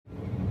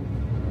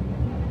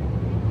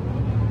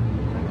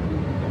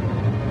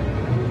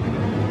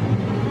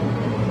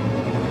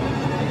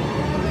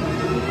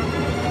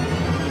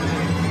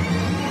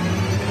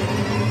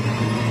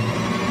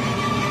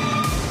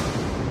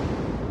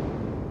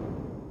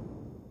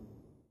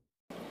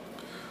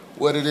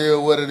What it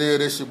is,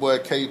 this your boy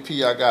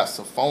KP. I got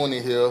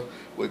Sophony here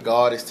with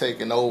God is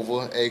Taking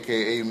Over,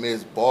 aka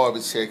Miss Barbie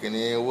checking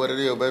in. What it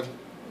is, baby?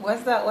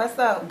 What's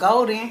up?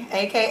 Golden,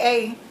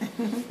 aka.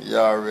 Y'all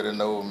already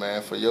know,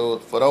 man. For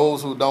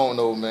those who don't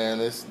know, man,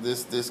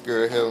 this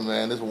girl here,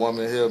 man, this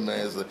woman here,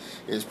 man,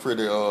 is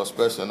pretty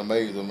special and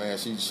amazing, man.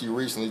 She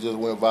recently just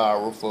went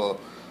viral for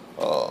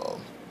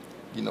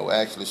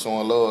actually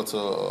showing love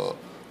to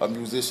a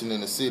musician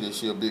in the city.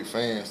 She a big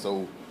fan,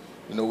 so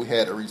we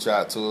had to reach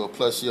out to her.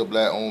 Plus, she a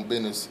black-owned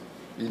business,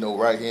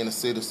 right here in the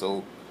city.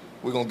 So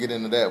we're gonna get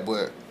into that,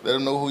 but let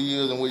them know who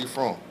you is and where you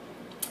from.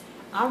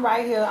 I'm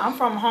right here. I'm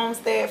from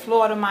Homestead,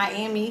 Florida,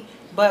 Miami,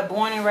 but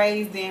born and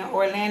raised in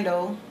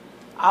Orlando,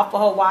 off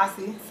of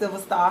Hawaii, Silver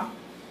Star.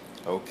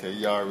 Okay,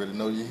 y'all already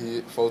know you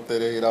hit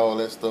 438, all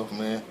that stuff,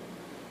 man.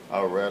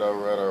 All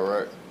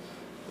right.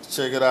 Let's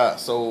check it out.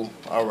 So,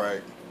 all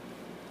right.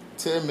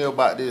 Tell me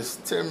about this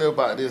this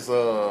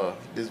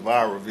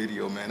viral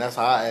video, man. That's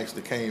how I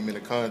actually came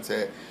into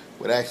contact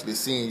with actually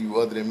seeing you,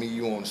 other than me,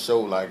 you on the show.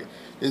 Like,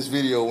 this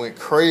video went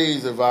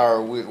crazy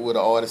viral with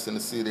an artist in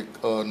the city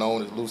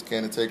known as Loose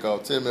Cannon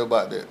Takeoff. Tell me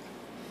about that.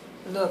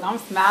 Look, I'm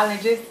smiling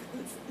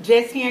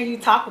just hearing you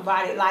talk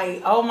about it.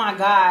 Like, oh my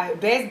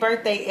God, best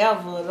birthday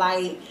ever.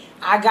 Like,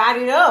 I got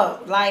it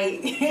up.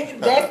 Like,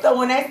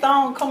 when that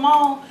song come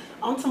on,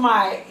 I'm talking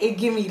about it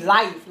give me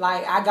life.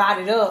 Like, I got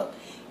it up.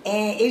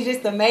 And it's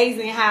just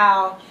amazing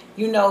how,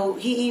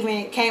 he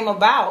even came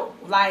about.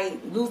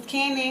 Like, Loose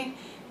Cannon,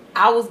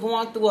 I was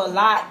going through a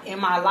lot in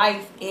my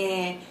life,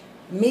 and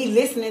me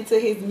listening to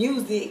his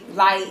music,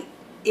 like,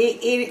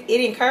 it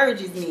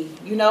encourages me.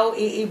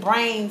 It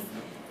brings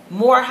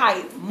more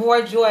hype,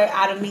 more joy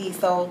out of me.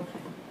 So,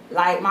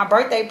 like, my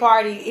birthday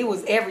party, it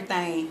was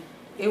everything.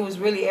 It was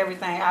really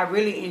everything. I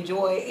really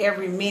enjoyed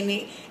every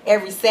minute,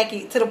 every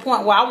second, to the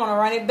point where I want to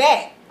run it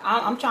back.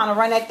 I'm trying to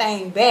run that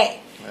thing back.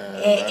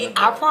 And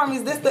I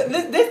promise this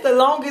the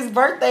longest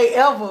birthday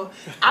ever.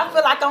 I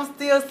feel like I'm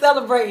still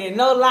celebrating,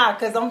 no lie,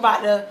 because I'm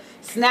about to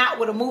snap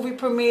with a movie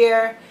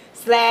premiere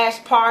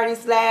 / party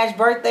 /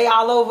 birthday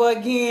all over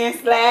again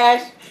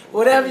 /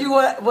 whatever you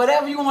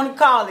want to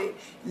call it,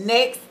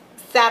 next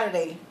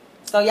Saturday.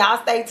 So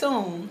y'all stay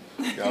tuned.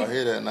 Y'all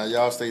hear that? Now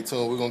y'all stay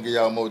tuned. We're gonna give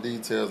y'all more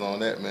details on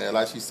that, man.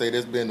 Like she said,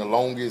 it's been the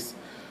longest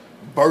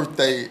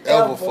birthday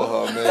ever for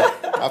her, man.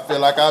 I feel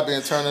like I've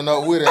been turning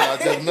up with it and I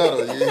just met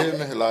her. You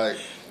hear me? Like,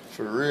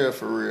 for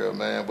real,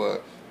 man.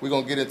 But we're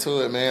gonna get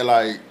into it, man.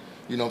 Like,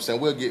 you know what I'm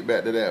saying? We'll get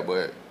back to that,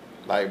 but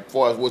like, as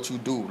far as what you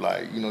do,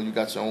 like, you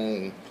got your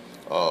own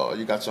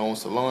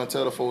salon.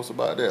 Tell the folks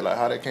about that, like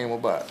how that came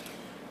about.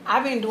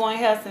 I've been doing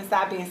hair since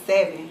I've been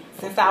 7.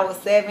 Since I was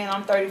 7,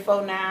 I'm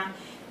 34 now.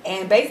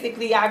 And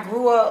basically, I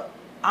grew up,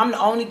 I'm the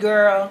only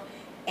girl,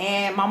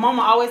 and my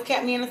mama always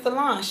kept me in the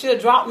salon. She'll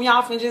drop me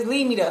off and just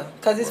leave me there,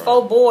 because it's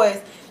 4 boys.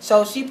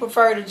 So she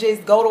preferred to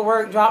just go to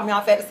work, drop me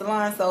off at the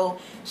salon. So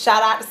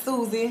shout out to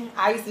Susie.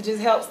 I used to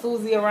just help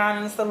Susie around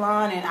in the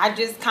salon, and I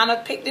just kind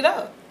of picked it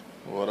up.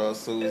 What up,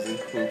 Susie?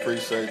 We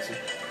appreciate you.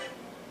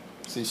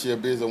 See, she a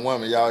busy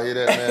woman. Y'all hear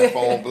that, man?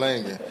 Phone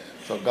blinging.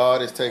 So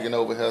God is Taking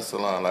Over Hair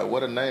Salon. Like,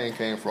 where the name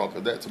came from?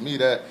 Because that, to me,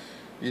 that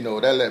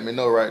let me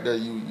know right there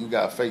you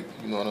got faith.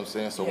 You know what I'm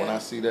saying? So when I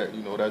see that,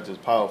 that's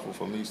just powerful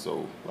for me.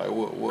 So, like,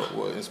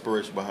 what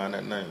inspiration behind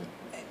that name?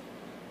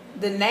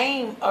 The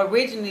name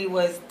originally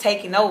was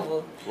Taking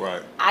Over.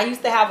 Right. I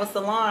used to have a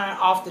salon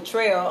off the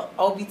trail,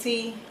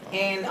 OBT,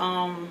 and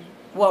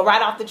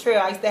right off the trail.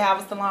 I used to have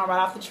a salon right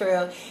off the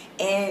trail,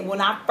 and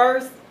when I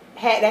first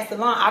had that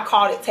salon, I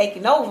called it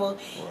Taking Over,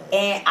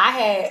 and I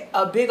had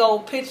a big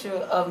old picture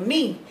of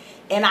me,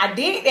 and I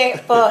did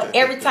that for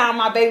every time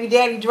my baby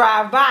daddy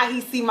drive by,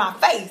 he see my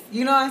face.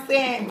 You know what I'm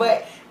saying?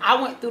 But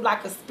I went through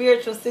like a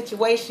spiritual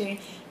situation,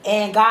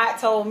 and God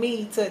told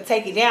me to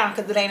take it down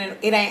because it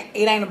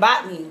ain't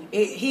about me.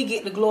 He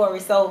get the glory.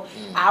 So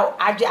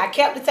I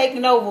kept it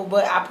Taking Over,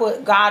 but I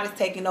put God is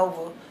Taking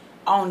Over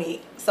on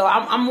it. So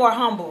I'm more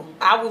humble.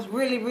 I was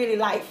really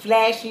like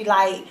flashy,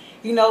 like,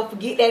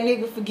 forget that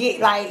nigga, forget,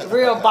 like,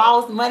 real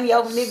boss, money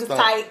over niggas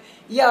type.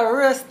 Yeah,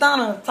 real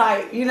stunner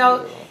type,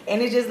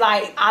 And it's just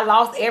like I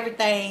lost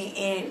everything,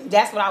 and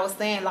that's what I was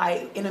saying,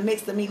 like, in the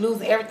midst of me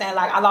losing everything.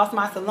 Like, I lost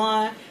my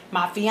salon,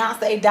 my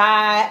fiance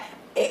died,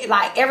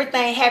 like,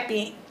 everything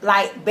happened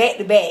like back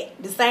to back,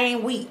 the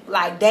same week,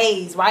 like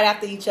days right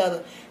after each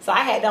other. So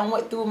I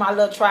went through my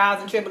little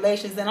trials and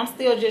tribulations, and I'm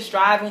still just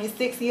striving. It's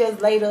 6 years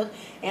later,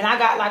 and I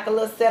got like a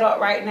little setup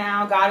right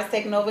now. God is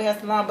Taking Over Hair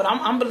Salon, but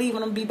I'm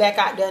believing to be back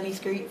out there in these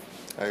streets.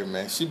 Hey,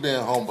 man, she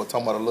been home, but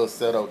talking about a little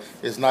setup.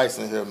 It's nice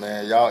in here,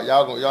 man. Y'all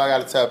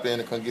got to tap in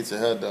and come get your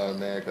hair done,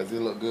 man, because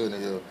it look good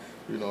in here.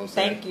 You know what I'm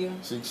saying? Thank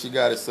you. She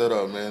got it set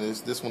up, man.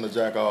 This one the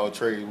jack of all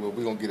trades. Well,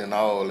 we gonna get into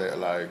all that,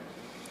 like,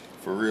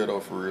 for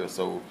real.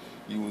 So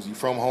you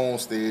from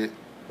Homestead,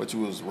 but you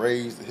was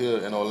raised here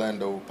in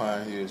Orlando,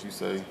 Pine Hills, you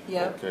say?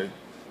 Yeah. Okay.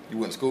 You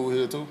went to school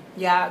here too?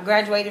 Yeah, I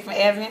graduated from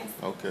Evans.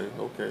 Okay.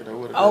 That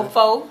would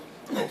 04.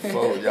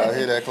 04. Y'all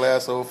hear that,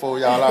 class 04?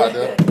 Y'all out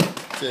there?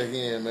 Check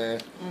in,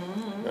 man.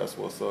 That's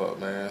what's up,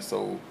 man.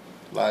 So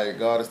like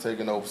God has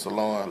taken over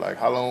salon. Like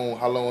how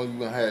long you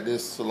done had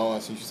this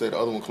salon since you said the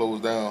other one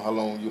closed down? How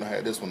long you done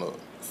had this one up?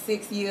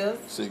 6 years.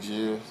 6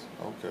 years.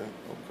 Okay.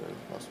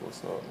 That's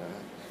what's up, man.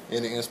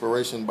 Any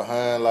inspiration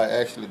behind like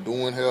actually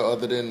doing hair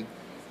other than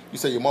you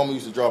say your mama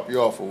used to drop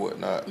you off or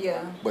whatnot?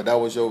 Yeah. But that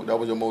was your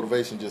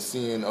motivation, just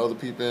seeing other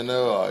people in there,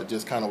 or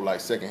just kind of like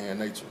secondhand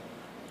nature?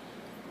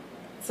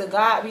 To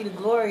God be the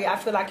glory. I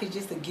feel like it's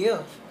just a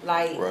gift.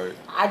 Like right.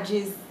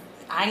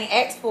 I ain't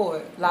asked for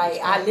it. Like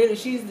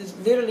she used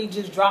to literally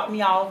just drop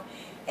me off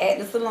at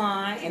the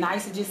salon, and I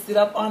used to just sit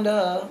up under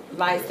her,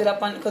 like sit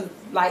up under, cause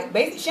like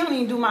basically she don't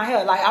even do my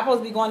hair. Like I'm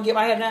supposed to be going to get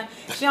my hair done.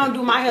 She don't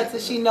do my hair till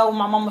she know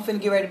my mama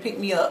finna get ready to pick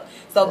me up.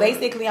 So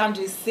basically I'm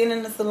just sitting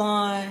in the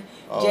salon,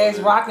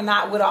 just rocking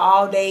out with her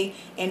all day.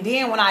 And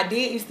then when I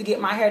used to get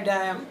my hair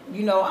done,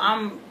 you know,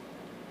 I'm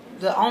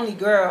the only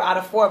girl out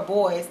of 4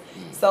 boys.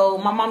 So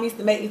my mom used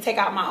to make me take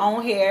out my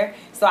own hair.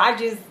 So I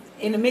just,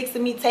 in the mix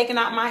of me taking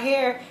out my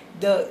hair,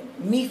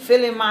 me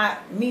feeling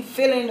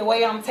the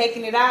way I'm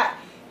taking it out,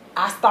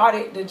 I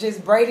started to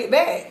just braid it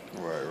back.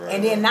 Right.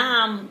 And then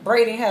now I'm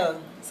braiding hair.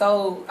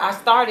 So I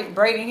started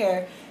braiding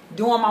hair,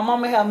 doing my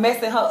mama hair,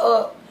 messing her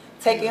up,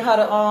 taking her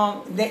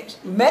to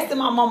messing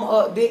my mama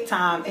up big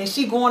time, and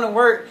she going to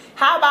work.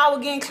 How about I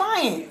was getting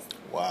clients?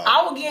 Wow.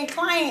 I was getting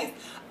clients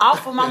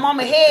off of my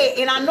mama head,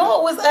 and I know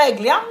it was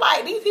ugly. I'm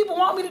like, these people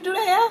want me to do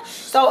that hair?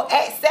 So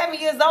at 7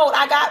 years old,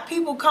 I got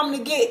people coming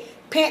to get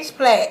pinch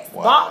plaits,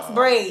 box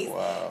braids.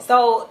 Wow.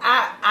 So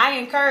I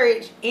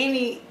encourage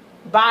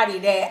anybody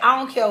that I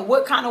don't care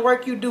what kind of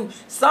work you do,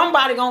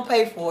 somebody gonna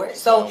pay for it.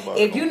 So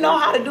if you know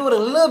how to do it a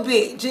little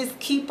bit, just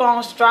keep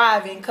on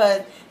striving,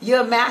 because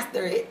you'll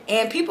master it,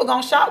 and people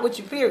gonna shop with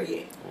you,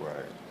 period.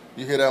 Right.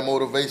 You hear that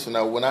motivation.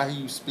 Now when I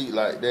hear you speak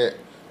like that,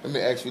 let me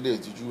ask you this: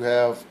 did you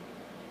have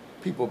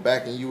people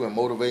backing you and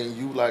motivating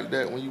you like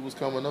that when you was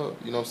coming up?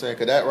 You know what I'm saying?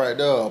 Because that right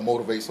there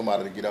motivates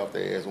somebody to get off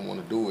their ass and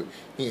want to do it.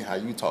 Hearing how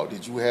you talk,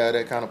 did you have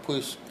that kind of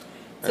push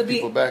and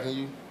people backing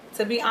you?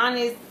 To be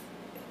honest,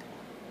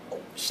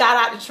 shout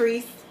out to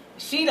Treese.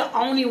 She the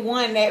only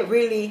one that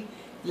really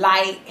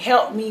like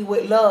helped me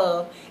with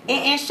love.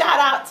 And shout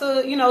out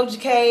to, you know,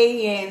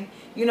 GK and,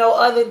 you know,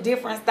 other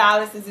different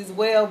stylists as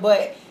well.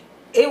 But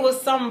it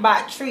was something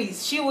about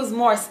Treese. She was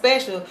more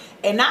special.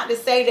 And not to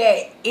say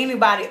that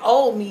anybody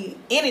owed me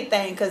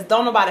anything, because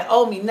don't nobody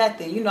owe me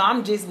nothing. You know,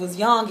 I'm just was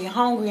young and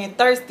hungry and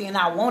thirsty, and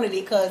I wanted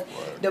it because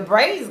the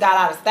braids got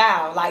out of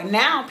style. Like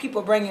now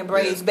people bringing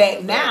braids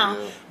back now.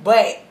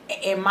 But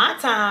in my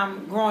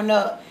time growing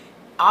up,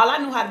 all I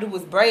knew how to do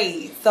was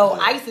braids. So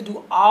I used to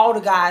do all the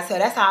guys' hair.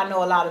 That's how I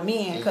know a lot of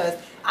men, because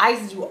I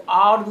used to do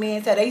all the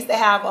men's hair. They used to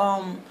have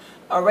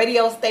a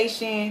radio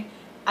station,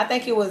 I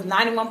think it was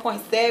 91.7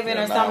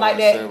 or something like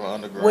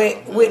that,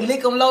 with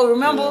Lick 'em Low,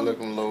 remember? Yeah,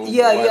 Lick 'em Low.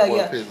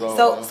 Yeah.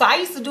 So I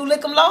used to do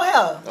Lick 'em Low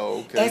hair. Oh,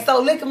 okay. And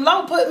so Lick 'em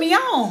Low put me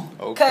on,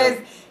 because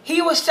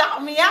he was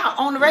shouting me out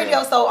on the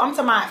radio. So I'm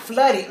talking about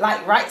flooded,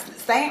 like right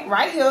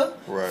here,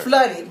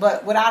 flooded,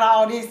 but without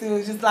all this, it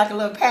was just like a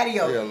little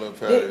patio. Yeah, a little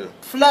patio.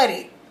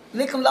 Flooded.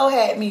 Lick 'em Low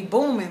had me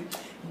booming.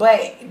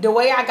 But the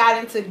way I got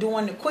into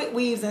doing the quick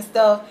weaves and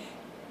stuff,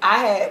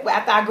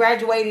 after I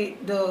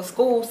graduated the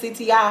school,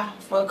 CTI,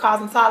 for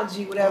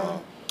cosmetology, whatever,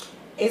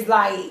 it's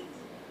like,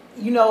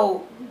 you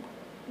know,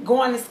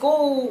 going to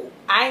school,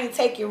 I ain't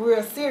take it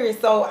real serious,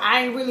 so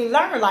I ain't really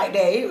learn like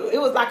that.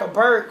 It was like a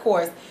bird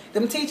course.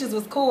 Them teachers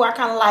was cool. I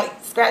kind of like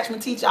scratched my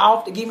teacher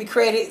off to give me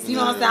credits. You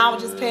know what I'm saying? I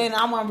was just paying.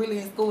 I wasn't really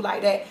in school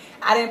like that.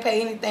 I didn't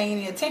pay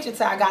any attention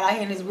till I got out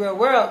here in this real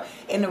world.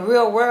 In the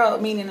real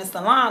world, meaning the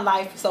salon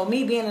life. So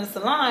me being in the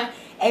salon,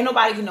 ain't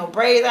nobody getting no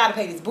braids. I got to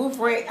pay this booth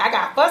rent. I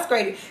got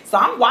frustrated. So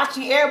I'm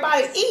watching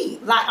everybody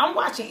eat. Like, I'm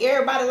watching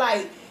everybody,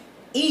 like,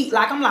 eat.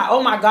 Like, I'm like,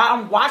 oh my God,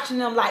 I'm watching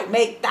them, like,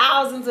 make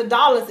thousands of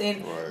dollars.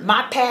 And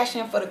my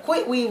passion for the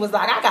quick weave was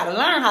like, I got to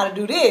learn how to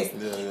do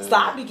this. So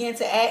I began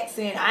to ask,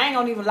 and I ain't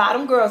gonna even lie,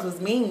 them girls was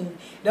mean.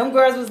 Them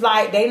girls was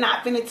like, they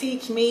not finna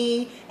teach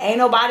me. Ain't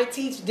nobody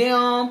teach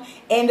them.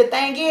 And the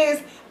thing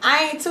is,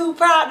 I ain't too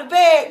proud to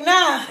beg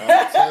now.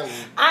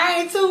 I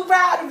ain't too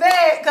proud to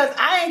beg, because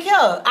I ain't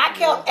care. I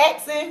kept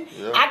asking.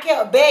 I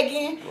kept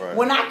begging.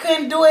 When I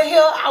couldn't do it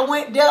here, I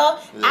went there.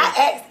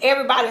 I asked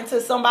everybody until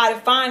somebody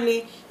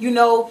finally, you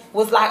know,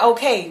 was like,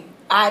 okay,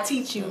 I'll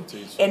teach you.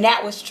 And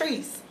that was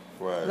Treese.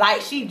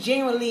 Like, she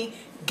genuinely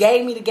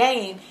gave me the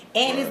game.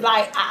 And it's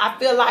like, I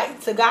feel like,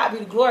 to God be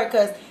the glory,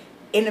 because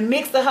in the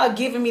mix of her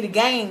giving me the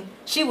game,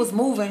 she was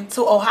moving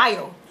to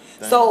Ohio.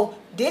 So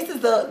this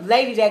is the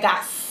lady that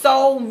got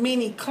so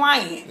many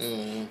clients.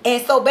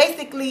 And so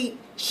basically,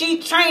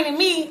 she training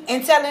me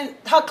and telling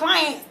her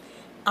clients,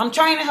 I'm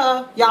training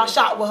her, y'all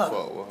shop with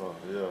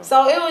her.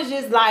 So it was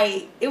just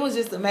like, it was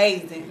just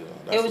amazing.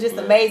 It was just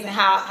amazing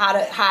how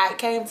it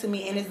came to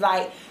me. And it's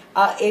like,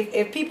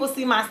 if people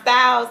see my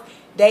styles,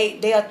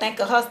 they'll think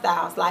of her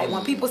styles. Like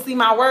when people see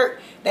my work,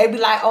 they be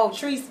like, "Oh,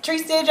 Treese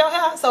did your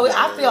hair." So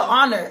I feel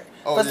honored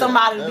for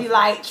somebody to be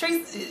like,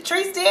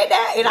 Treese did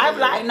that, and I be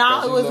like,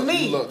 "Nah, it was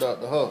me." You looked up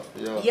to her.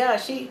 Yeah,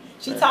 she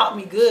taught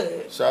me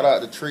good. Shout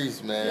out to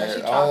Treese, man.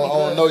 Yeah, I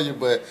don't know you,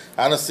 but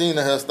I done seen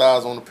the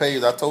hairstyles on the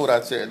page. I told her I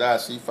checked out.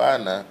 She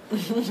fine now.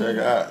 Check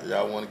her out.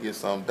 Y'all want to get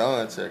something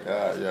done? Check her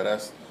out. Yeah,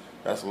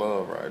 that's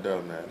love right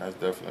there, man. That's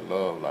definitely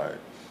love. Like,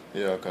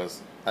 yeah,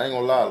 cause I ain't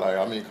gonna lie. Like,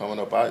 I mean, coming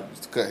up, I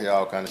used to cut hair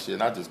all kind of shit,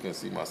 and I just couldn't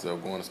see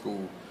myself going to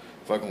school,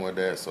 fucking with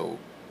that. So,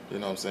 you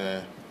know what I'm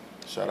saying?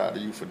 Shout out to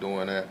you for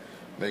doing that,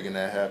 making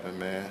that happen,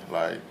 man.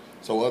 Like,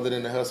 so other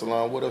than the hair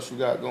salon, what else you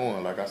got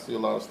going? Like, I see a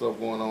lot of stuff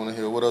going on in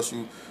here. What else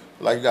you?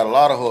 Like, you got a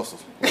lot of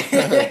hustles.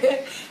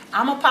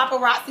 I'm a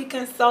paparazzi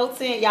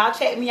consultant. Y'all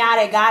check me out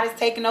at God is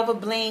Taking Over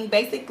Bling.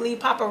 Basically,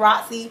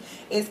 paparazzi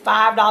is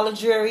 $5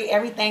 jewelry.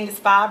 Everything is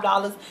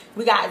 $5.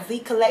 We got Z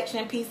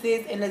Collection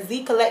pieces, and the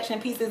Z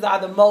Collection pieces are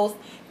the most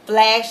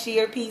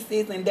flashier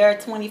pieces, and they're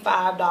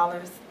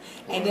 $25.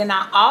 And then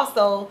I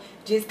also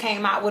just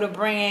came out with a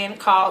brand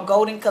called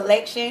Golden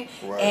Collection.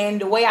 Right. And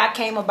the way I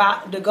came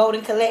about the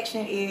Golden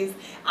Collection is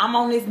I'm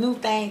on this new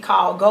thing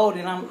called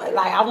Golden. I'm like,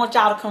 I want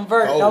y'all to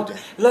convert.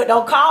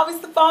 Don't call me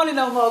Stephanie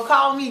no more.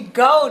 Call me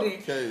Golden.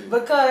 Okay.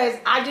 Because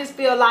I just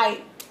feel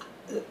like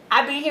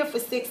I've been here for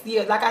 6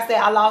 years. Like I said,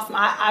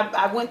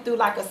 I went through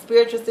like a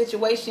spiritual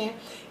situation,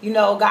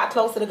 got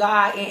closer to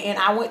God, and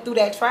I went through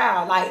that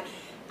trial. Like,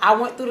 I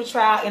went through the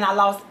trial and I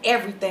lost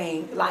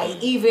everything.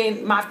 Like,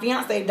 even my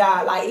fiance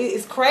died. Like,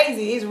 it's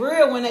crazy. It's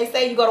real when they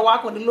say you go to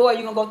walk with the Lord,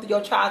 you're going to go through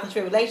your trials and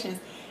tribulations.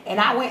 And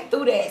I went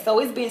through that. So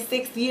it's been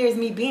 6 years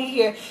me being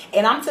here.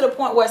 And I'm to the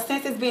point where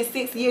since it's been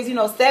 6 years,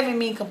 7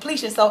 mean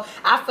completion. So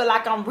I feel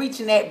like I'm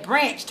reaching that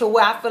branch to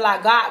where I feel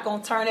like God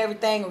going to turn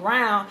everything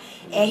around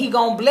and he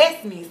going to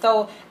bless me.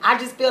 So I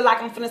just feel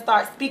like I'm finna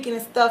start speaking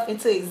and stuff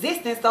into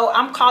existence. So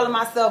I'm calling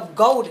myself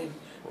Golden.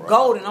 Right.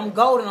 Golden. I'm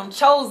golden. I'm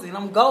chosen.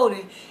 I'm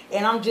golden.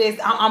 And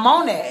I'm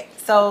on that.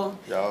 So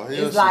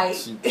it's like,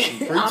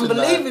 I'm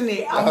believing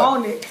it. I'm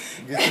on it.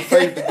 Get your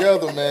faith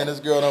together, man. This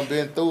girl done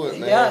been through it,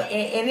 man. Yeah,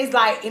 and it's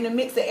like in the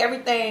mix of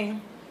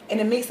everything,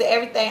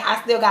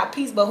 I still got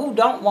peace. But who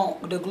don't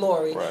want the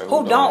glory? Right,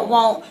 who don't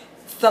want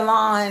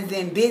salons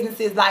and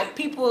businesses? Like,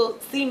 people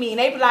see me and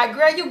they be like,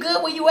 girl, you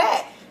good where you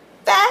at?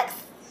 Facts.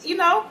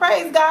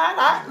 Praise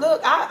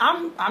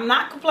God. I'm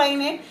not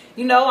complaining.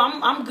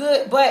 I'm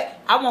good, but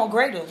I want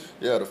greater.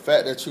 Yeah, the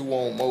fact that you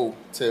want more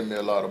tell me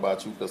a lot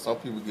about you, because some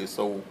people get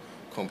so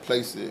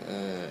complacent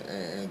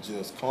and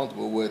just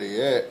comfortable where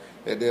they at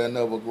that they'll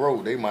never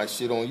grow. They might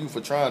shit on you for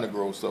trying to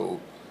grow.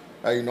 So,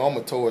 I'm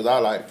a Taurus. I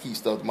like to keep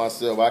stuff to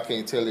myself. I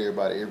can't tell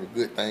everybody every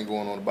good thing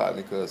going on about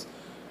me, because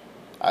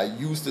I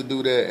used to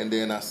do that, and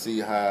then I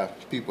see how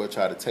people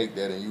try to take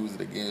that and use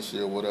it against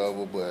you or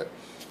whatever, but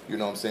you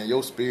know what I'm saying?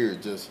 Your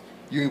spirit just,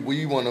 you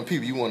one of them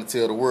people, you want to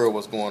tell the world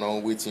what's going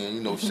on with you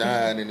and,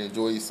 shine and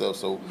enjoy yourself.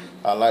 So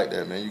I like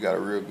that, man. You got a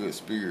real good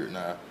spirit.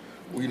 Now,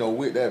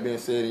 with that being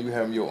said, and you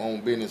having your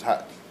own business,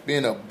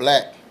 being a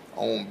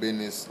black-owned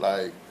business,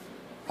 like,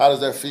 how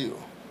does that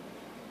feel?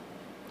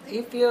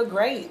 It feel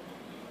great.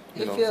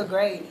 It feel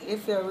great. It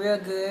feel real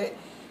good.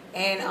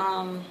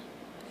 And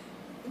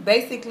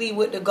basically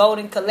with the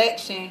Golden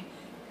Collection,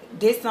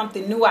 this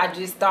something new I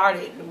just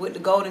started with the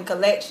Golden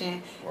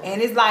Collection. Wow.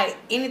 And it's like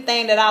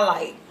anything that I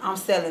like, I'm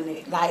selling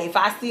it. Like, if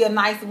I see a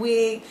nice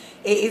wig,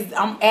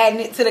 I'm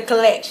adding it to the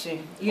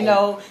collection.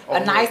 A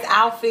nice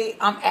outfit,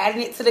 I'm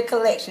adding it to the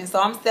collection.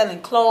 So I'm selling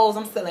clothes,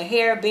 I'm selling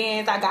hair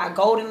bands. I got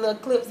golden little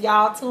clips.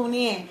 Y'all tune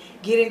in,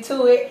 get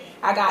into it.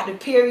 I got the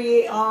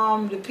period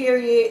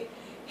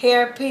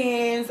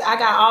hairpins. I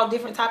got all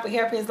different type of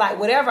hairpins. Like,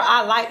 whatever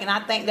I like and I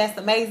think that's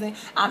amazing,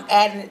 I'm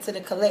adding it to the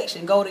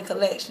collection, Golden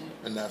Collection.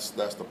 And that's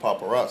the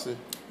paparazzi?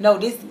 No,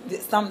 this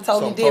something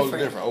totally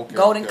different. Okay,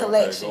 Golden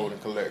Collection. Golden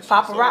Collection.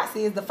 Paparazzi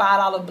is the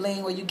 $5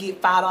 bling where you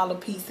get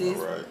 $5 pieces.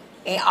 All right.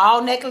 And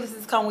all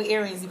necklaces come with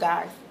earrings, you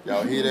guys.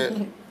 Y'all hear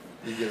that?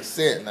 You get a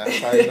set now.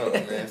 Tighten up,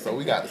 man. So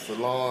we got the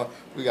salon,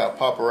 we got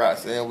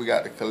paparazzi, and we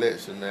got the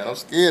collection, man. I'm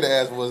scared to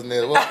ask what's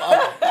next.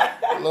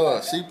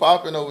 Look, she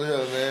popping over here,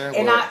 man.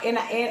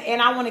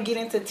 And I want to get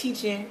into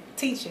teaching.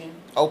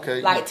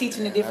 Okay. Like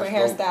teaching the different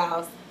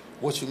hairstyles. Dope.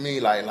 What you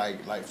mean,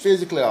 like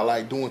physically, or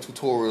like doing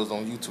tutorials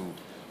on YouTube?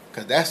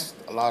 Cause that's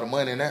a lot of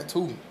money in that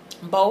too.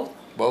 Both.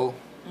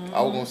 Mm-hmm.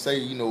 I was gonna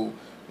say,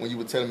 when you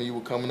were telling me you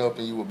were coming up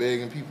and you were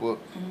begging people,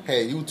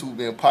 had YouTube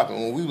been popping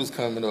when we was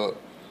coming up,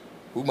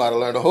 we might have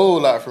learned a whole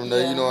lot from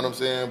there, you know what I'm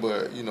saying?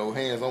 But,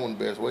 hands on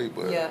the best way.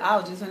 But yeah, I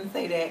was just going to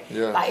say that.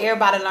 Yeah. Like,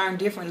 everybody learn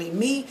differently.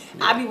 Me,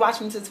 I be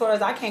watching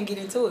tutorials, I can't get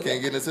into it.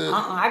 Can't get into it?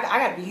 I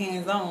got to be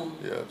hands on.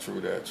 Yeah,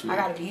 true that, true. I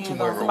got to be hands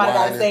on. Somebody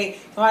got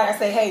to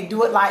say, hey,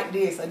 do it like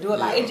this, or do it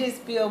like, it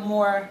just feel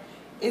more,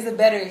 it's a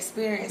better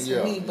experience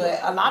for me. But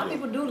a lot of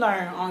people do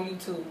learn on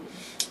YouTube.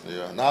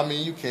 Yeah, no, I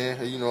mean, you can.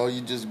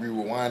 You just be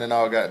rewinding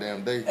all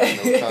goddamn day,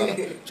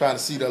 trying to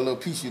see that little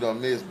piece you done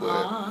missed,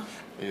 but...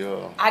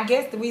 Yeah. I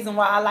guess the reason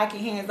why I like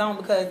it hands-on,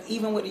 because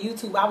even with the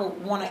YouTube, I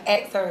would want to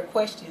ask her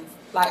questions.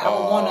 Like I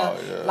would want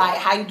to like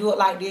how you do it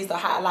like this or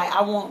how like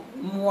I want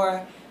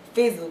more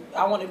physical.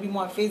 I want to be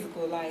more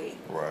physical. Like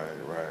right.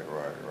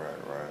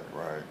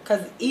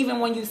 Because even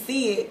when you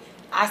see it,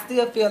 I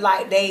still feel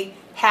like they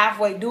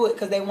halfway do it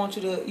because they want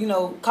you to, you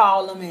know,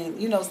 call them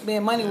and, you know,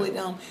 spend money with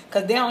them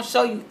because they don't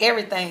show you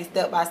everything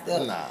step by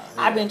step. Nah,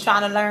 I've been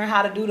trying to learn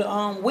how to do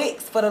the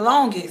Wix for the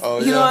longest. Oh,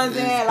 you know what I'm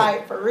saying?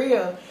 Like for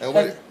real. And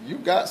wait, you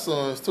got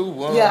sons too.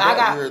 Yeah, I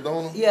got. Weird,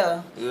 don't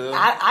yeah.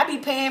 I be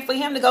paying for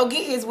him to go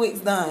get his Wix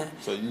done.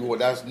 So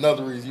that's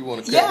another reason you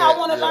want to cut that. I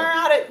want to learn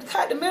how to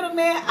cut the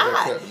middleman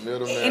out. Cut the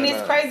middleman and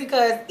it's crazy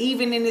because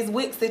even in this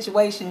Wix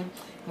situation,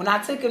 when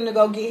I took him to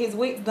go get his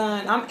Wix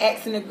done, I'm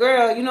asking the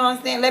girl, you know what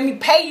I'm saying, let me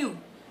pay you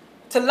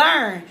to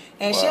learn.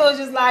 And she was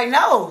just like,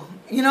 no.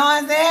 You know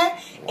what I'm saying?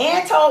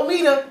 And told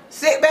me to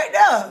sit back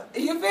there.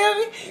 You feel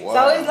me?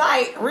 So it's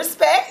like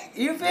respect.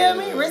 You feel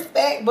me?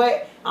 Respect.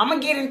 But I'm going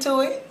to get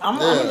into it. I'm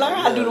going to learn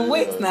how to do the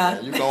Wix now.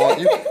 You can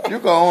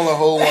only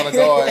hold one of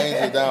God's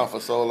angels down for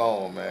so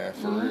long, man.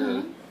 For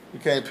real. You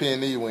can't pin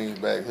these wings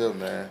back here,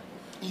 man.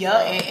 Yeah,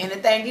 and the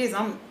thing is,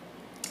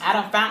 I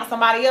done found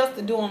somebody else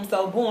to do them,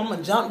 so boom, I'm going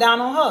to jump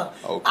down on her.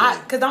 Okay.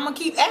 Because I'm going to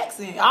keep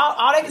asking.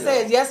 All they can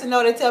say is yes and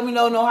no. They tell me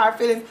no hard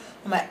feelings.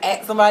 I'm going to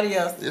ask somebody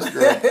else. This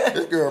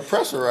girl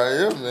pressure right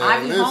here, man.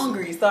 I be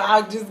hungry, so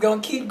I'm just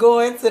going to keep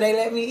going till they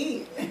let me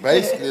eat.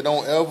 Basically,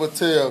 don't ever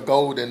tell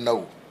Golden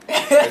no.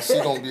 That she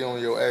going to be on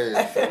your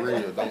ass, for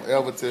real. Don't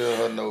ever tell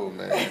her no,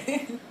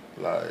 man.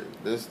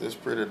 Like, this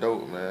pretty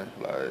dope, man.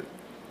 Like,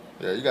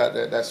 yeah, you got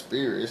that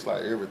spirit. It's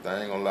like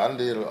everything. I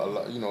did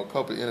a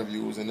couple of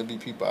interviews, and there be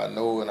people I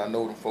know, and I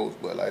know them folks,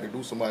 but like to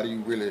do somebody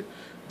you really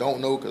don't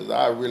know, because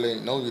I really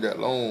ain't known you that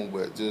long,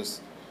 but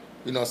just,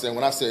 you know what I'm saying,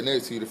 when I sat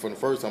next to you for the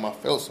first time, I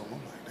felt something.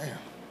 I'm like, damn,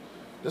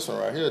 this one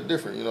right here is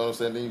different, you know what I'm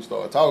saying? Then you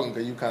start talking,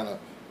 because you kind of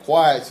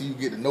quiet, so you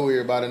get to know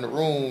everybody in the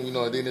room, you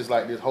know, and then it's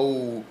like this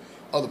whole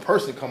other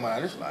person come out,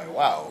 and it's like,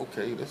 wow,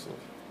 okay, it's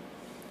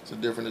a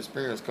different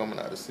experience coming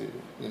out of the city,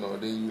 you know,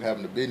 and then you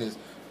having the business.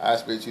 I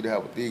expect you to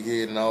have a big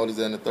head and all this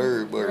and the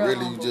third, but really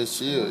humble. You just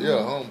chill.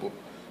 Yeah, humble.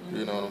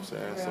 You know what I'm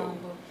saying? So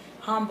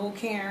humble,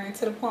 caring,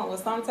 to the point where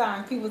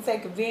sometimes people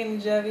take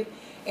advantage of it,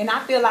 and I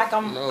feel like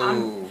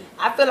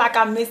I feel like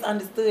I'm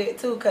misunderstood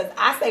too, because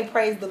I say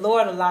praise the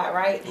Lord a lot,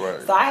 right?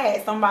 So I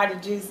had somebody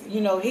just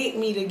hit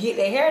me to get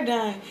their hair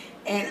done,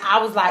 and I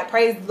was like,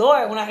 praise the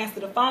Lord when I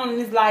answered the phone, and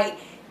it's like,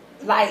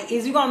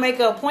 is you gonna make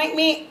an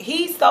appointment?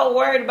 He's so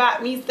worried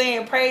about me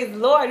saying praise the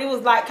Lord. It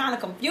was like kind of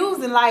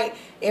confusing. Like,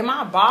 am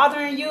I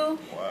bothering you?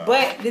 Wow.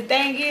 But the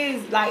thing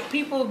is, like,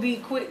 people be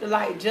quick to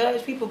like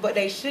judge people, but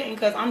they shouldn't,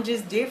 because I'm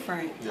just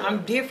different. Yeah.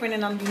 I'm different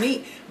and I'm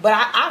unique. But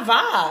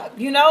I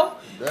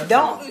vibe,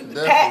 Don't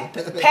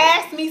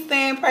pass me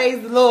saying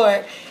praise the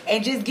Lord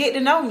and just get to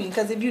know me,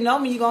 because if you know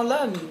me, you're gonna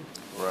love me.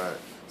 Right.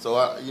 So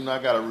I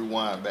gotta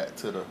rewind back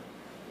to the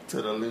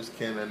Lips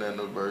Cannon and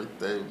the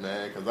birthday,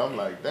 man, because I'm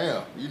like,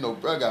 damn,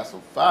 bro got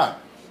some fire.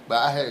 But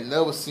I had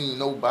never seen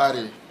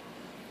nobody,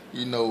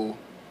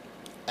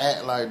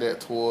 act like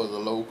that towards a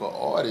local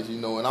artist,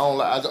 and I don't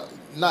like,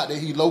 not that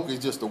he local is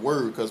just a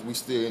word, because we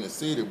still in the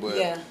city,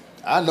 but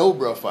I know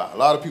bro fire. A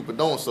lot of people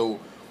don't, so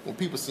when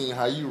people seeing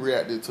how you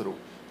reacted to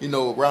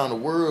the, around the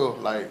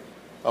world, like,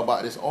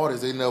 about this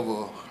artist they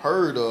never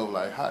heard of,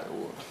 like how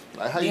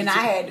you. And I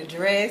had the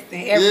dress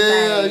and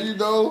everything.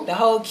 Yeah, the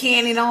whole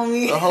cannon on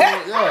me.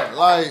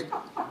 Like,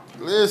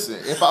 listen,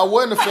 if I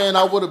wasn't a fan,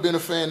 I would have been a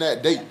fan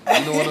that day.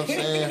 You know what I'm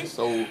saying?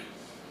 So,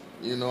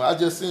 I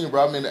just seen,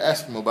 bro. I mean, to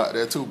ask him about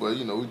that too, but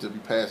we just be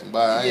passing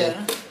by.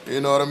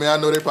 You know what I mean? I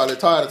know they probably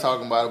tired of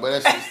talking about it,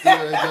 but that shit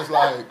still is just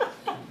like,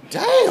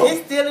 damn.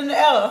 It's still in the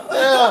air.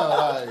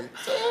 Like,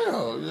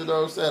 damn. You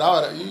know what I'm saying?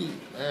 All that,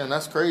 man,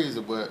 that's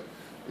crazy, but.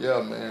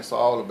 Yeah, man, so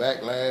all the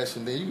backlash,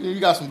 and then you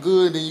got some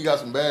good, then you got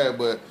some bad,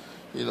 but,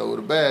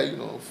 the bad,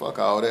 fuck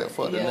all that,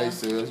 fuck the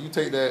naysayers. You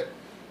take that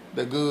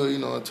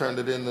good, and turn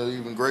it into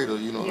even greater,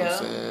 you know what I'm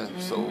saying? Mm-hmm.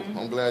 So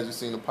I'm glad you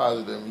seen the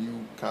positive, and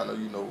you kind of,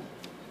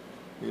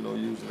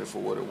 using it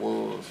for what it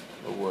was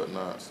or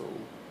whatnot. So,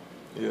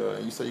 yeah,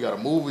 and you say you got a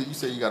movie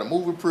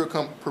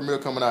premiere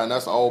coming out, and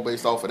that's all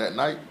based off of that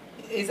night?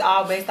 It's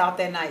all based off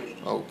that night.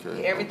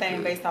 Okay.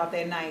 Everything based off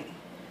that night.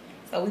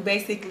 So we're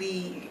going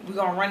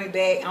to run it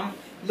back.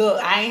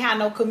 Look, I ain't have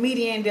no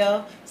comedian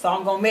there, so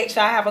I'm going to make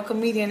sure I have a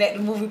comedian at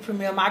the movie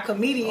premiere. My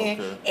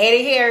comedian,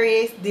 Eddie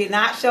Harris, did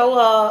not show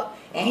up,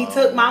 and he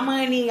took my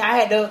money. I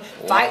had to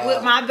fight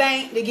with my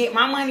bank to get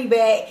my money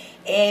back,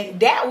 and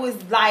that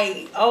was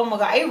like, oh my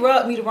God, it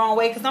rubbed me the wrong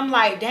way, because I'm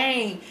like,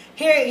 dang,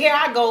 here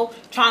I go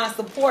trying to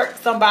support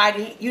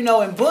somebody,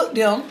 and book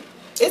them.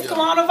 It's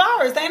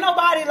coronavirus. Ain't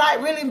nobody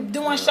like really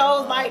doing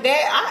shows like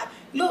that.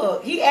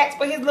 Look, he asked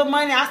for his little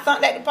money. I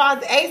sunk that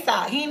deposit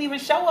ASAP. He didn't even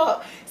show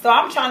up. So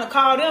I'm trying to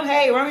call them,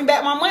 hey, run me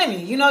back my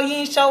money. You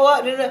ain't show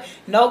up.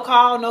 No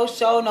call, no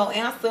show, no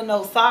answer,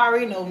 no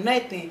sorry, no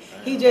nothing.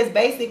 He just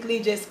basically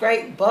just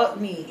straight bucked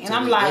me. And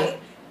I'm like,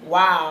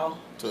 wow.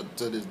 To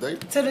this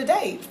date? To the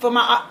date. For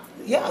my,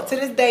 Yeah, to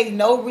this day,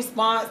 no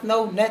response,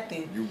 no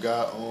nothing. You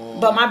got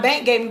But my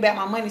bank gave me back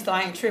my money, so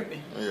I ain't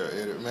tripping. Yeah,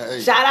 man.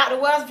 Hey, shout out to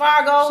Wells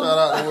Fargo. Shout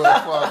out to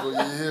Wells Fargo.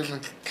 You hear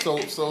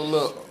me? So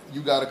look,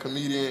 you got a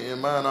comedian in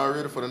mind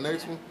already for the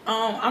next one?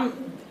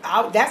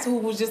 That's who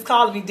was just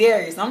calling me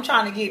Darius. I'm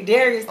trying to get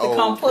Darius to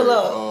come pull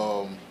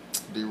up.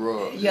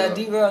 D-Rug. Yeah,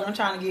 D-Rug. I'm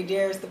trying to get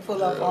Darius to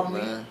pull up on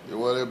man. me.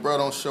 Well, if bro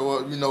don't show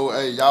up,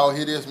 hey, y'all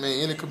hear this,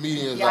 man. Any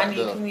comedians y'all out need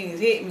there, comedians,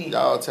 hit me.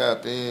 Y'all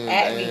tap in.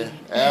 At me.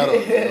 Add her,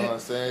 you know what I'm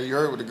saying? You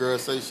heard what the girl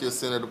say. She'll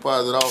send her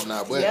deposit off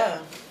now.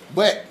 But,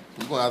 but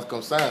you're going to have to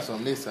come sign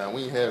something this time.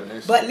 We ain't having that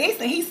shit. But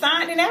listen, he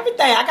signed and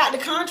everything. I got the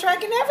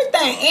contract and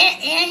everything.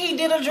 And he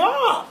did a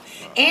drop.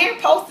 And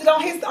posted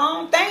on his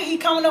own thing. He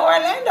coming to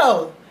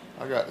Orlando.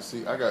 I got to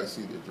see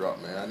the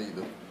drop, man. I need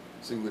to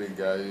see what this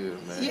guy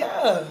is, man.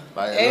 Yeah.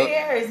 Like,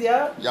 Harris,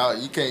 y'all,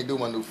 you can't do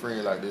my new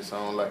friend like this. I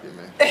don't like it,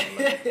 man.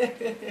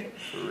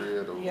 For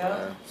real, though,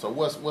 man. So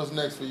what's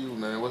next for you,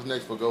 man? What's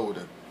next for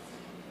Golden?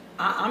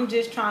 I'm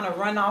just trying to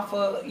run off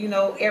of,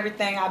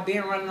 everything I've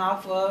been running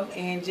off of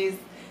and just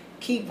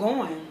keep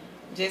going.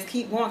 Just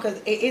keep going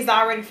because it's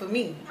already for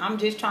me. I'm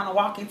just trying to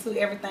walk into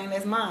everything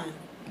that's mine.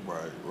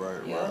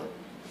 Right.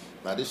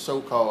 Now, this show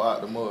called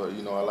Out the Mud,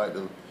 I like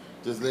to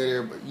just let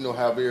everybody,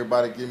 have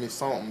everybody give me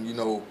something,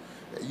 now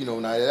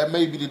that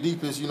may be the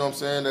deepest,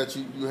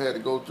 that you had to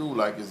go through.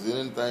 Like, is there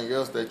anything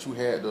else that you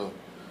had to,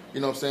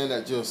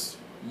 that just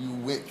you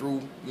went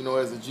through,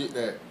 as a jit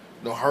that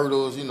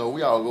hurdles,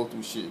 we all go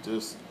through shit.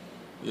 Just,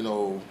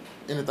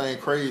 anything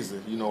crazy,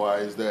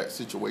 is that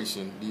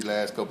situation these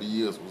last couple of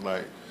years was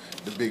like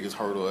the biggest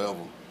hurdle ever.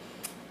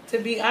 To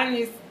be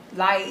honest,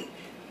 like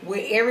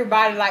with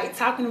everybody like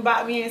talking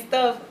about me and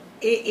stuff,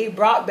 it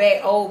brought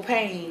back old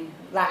pain.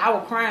 Like I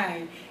was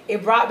crying.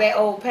 It brought back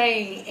old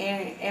pain,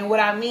 and what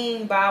I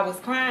mean by I was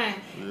crying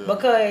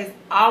because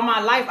all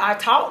my life I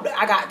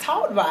got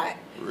taught by it.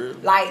 Really?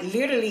 Like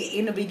literally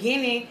in the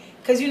beginning,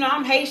 cause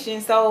I'm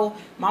Haitian, so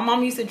my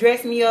mom used to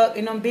dress me up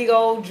in them big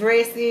old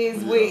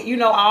dresses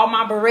with all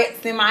my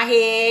barrettes in my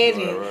head,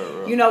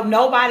 and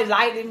nobody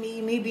liked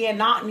me being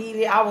not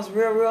needed. I was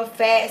real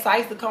fat, so I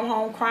used to come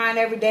home crying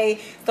every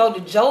day. So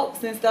the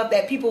jokes and stuff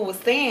that people were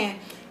saying.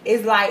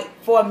 It's like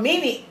for a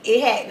minute it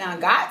had now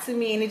got to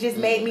me, and it just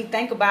made me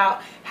think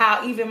about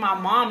how even my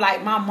mom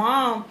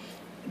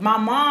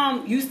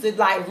used to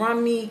like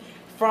run me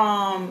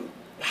from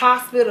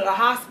hospital to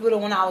hospital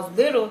when I was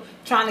little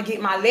trying to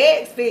get my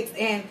legs fixed.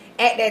 And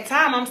at that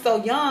time I'm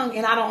so young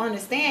and I don't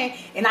understand,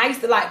 and I used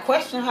to like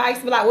question her. I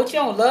used to be like, what, you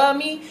don't love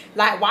me?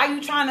 Like, why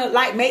you trying to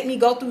like make me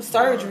go through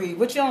surgery?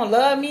 What, you don't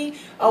love me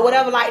or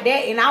whatever like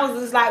that? And I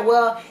was just like,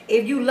 well,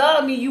 if you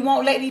love me, you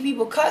won't let these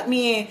people cut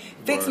me and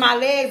fix my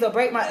legs or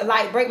break my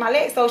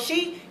legs. So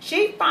she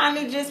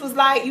finally just was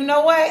like, you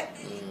know what,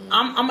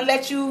 I'm gonna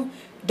let you.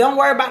 Don't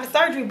worry about the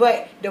surgery.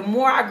 But the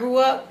more I grew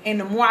up and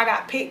the more I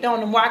got picked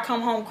on, the more I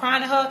come home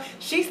crying to her,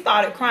 she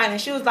started crying.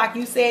 And she was like,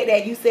 you said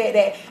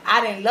that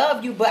I didn't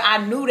love you, but I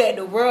knew that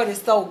the world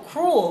is so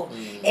cruel.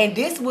 And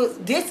this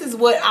is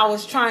what I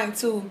was trying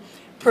to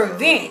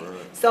prevent.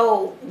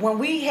 So when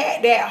we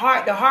had that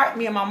heart to heart,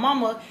 me and my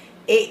mama,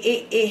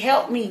 it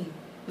helped me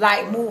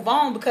like move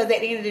on, because at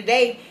the end of the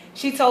day,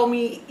 she told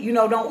me,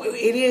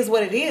 it is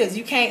what it is.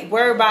 You can't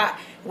worry about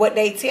what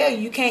they tell you.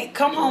 You can't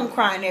come home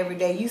crying every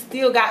day. You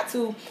still got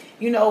to,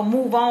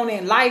 move on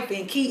in life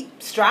and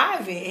keep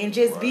striving and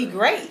just be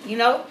great,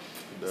 Definitely.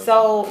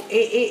 So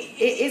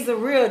it's a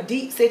real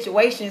deep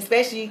situation,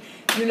 especially,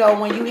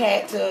 when you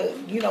had to,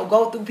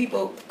 go through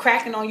people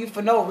cracking on you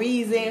for no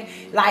reason.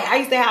 Like, I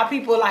used to have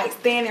people, like,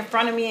 stand in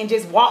front of me and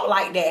just walk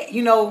like that,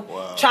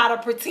 try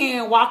to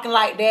pretend walking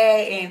like that.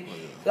 And,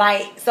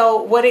 like,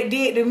 so what it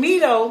did to me,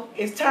 though,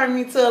 is turn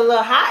me to a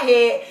little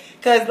hothead.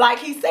 Because, like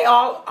he said,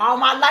 all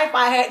my life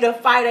I had to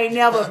fight. Ain't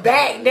never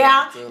back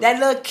down. That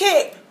little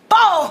kick.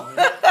 Boom.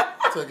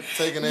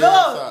 Taking their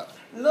ass out.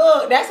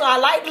 Look, that's why I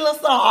like the little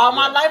song. All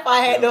my life I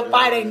had to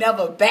fight. Ain't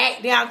never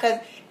back down. Because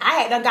I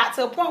had done got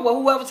to a point where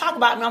whoever talk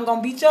about me, I'm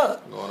going to beat you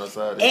up.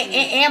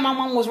 And my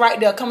mom was right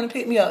there coming to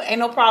pick me up. Ain't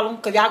no problem.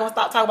 Because y'all going to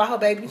stop talking about her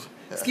baby.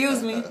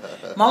 Excuse me.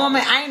 My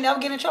mama, I ain't never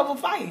get in trouble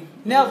fighting.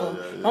 Never.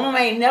 My mama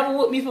ain't never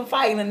whooped me for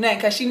fighting or nothing,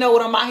 because she know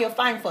what I'm out here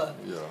fighting for.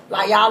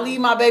 Like, y'all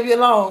leave my baby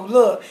alone.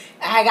 Look,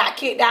 I got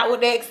kicked out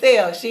with the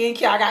Excel. She ain't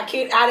care. I got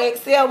kicked out of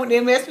Excel with the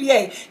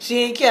MSPA. She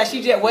ain't care.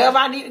 She just, wherever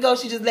I need to go,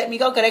 she just let me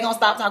go, because they going to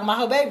stop talking about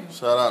her baby.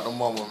 Shout out to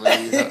mama,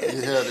 man.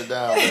 You held it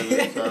down,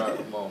 baby. Shout out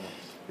to mama.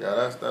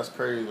 Yeah, that's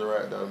crazy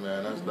right there,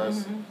 man.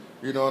 That's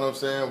you know what I'm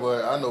saying?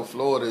 But I know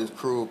Florida is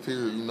cruel,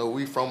 period.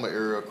 We from an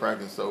area of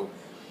cracking, so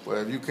but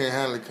if you can't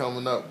handle it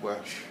coming up, well,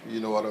 you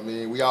know what I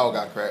mean? We all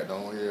got cracked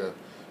on here.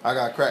 I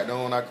got cracked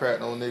on, I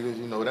cracked on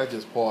niggas, that's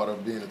just part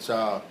of being a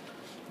child.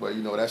 But,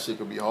 that shit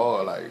could be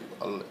hard. Like,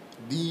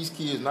 these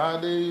kids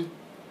nowadays,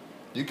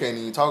 you can't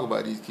even talk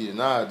about these kids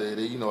nowadays.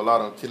 They, a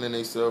lot of them killing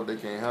themselves. They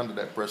can't handle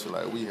that pressure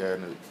like we had,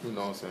 you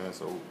know what I'm saying?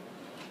 So,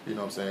 you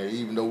know what I'm saying?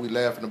 Even though we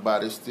laughing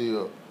about it, it's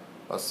still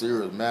a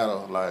serious matter,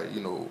 like,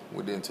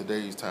 within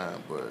today's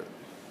time. But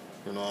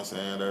You know what I'm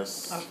saying?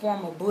 That's a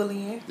form of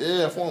bullying.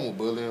 Yeah, a form of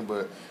bullying,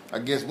 but I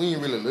guess we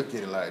ain't really look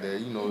at it like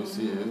that. You know,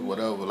 shit,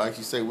 whatever. Like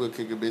you say, we'll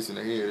kick a bitch in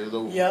the head. It's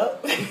over.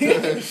 Yep.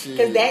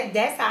 Because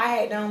that's how I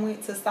had done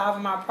went to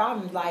solving my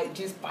problems, like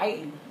just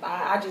fighting.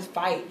 I just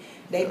fight.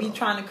 They be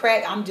trying to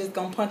crack, I'm just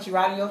going to punch you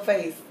right in your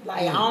face.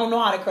 Like, I don't know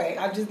how to crack.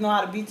 I just know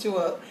how to beat you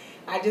up.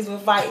 I just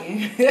was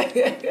fighting.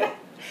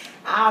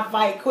 I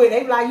fight quick.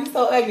 They be like, you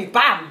so ugly.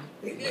 Bam!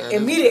 Man,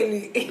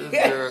 immediately.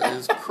 This girl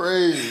is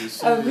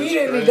crazy.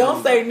 Immediately. Crazy.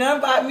 Don't say nothing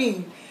about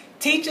me.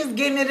 Teachers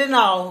getting it and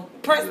all.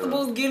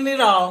 Principals getting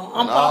it all.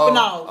 I'm popping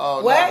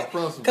off. What?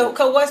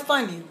 Because what's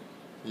funny?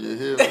 You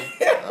hear me?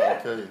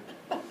 Okay.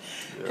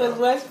 Because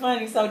what's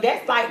funny? So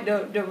that's like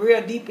the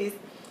real deepest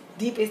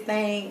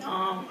thing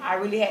I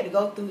really had to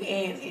go through,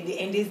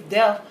 and this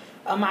death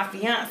of my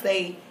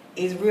fiance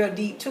is real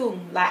deep too.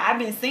 Like, I've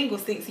been single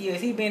 6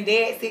 years. He been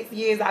dead 6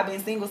 years. I've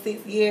been single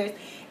 6 years.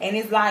 And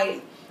it's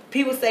like,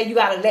 people say you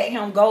got to let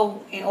him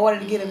go in order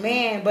to get a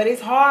man, but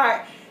it's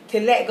hard to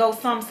let go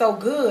something so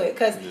good,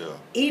 because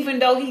even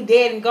though he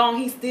dead and gone,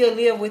 he still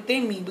lived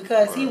within me,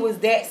 because he was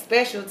that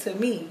special to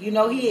me. You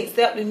know, he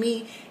accepted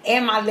me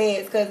and my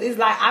legs, because it's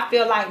like, I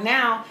feel like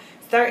now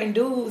certain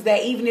dudes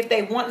that even if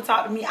they want to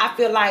talk to me, I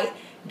feel like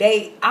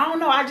I don't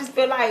know, I just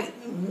feel like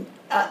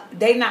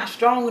they not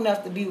strong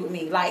enough to be with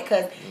me. Like,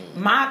 because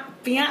my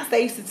fiance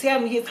used to tell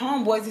me his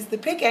homeboys used to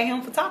pick at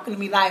him for talking to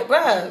me. Like,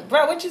 bruh,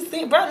 what you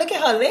see? Bruh, look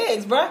at her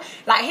legs, bruh.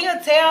 Like,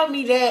 he'll tell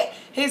me that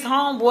his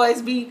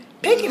homeboys be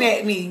picking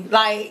at me.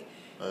 Like,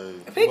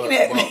 picking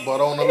at me. But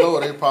on the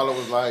low, they probably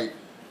was like,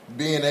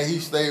 being that he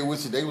stayed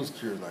with you, they was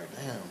curious, like,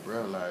 damn,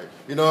 bro, like,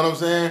 you know what I'm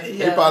saying?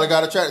 Yeah. They probably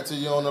got attracted to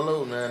you on the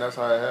low, man. That's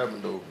how it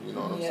happened, though. You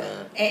know what I'm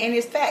saying? And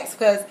it's facts,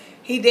 because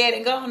he dead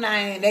and gone now,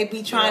 and they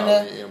be trying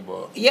to.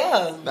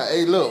 Now,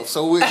 hey, look,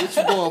 so what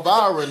you going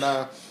viral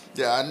now?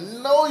 Yeah,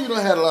 I know you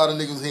done had a lot of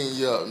niggas hitting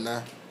you up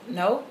now.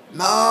 No.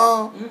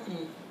 No?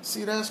 Mm-mm.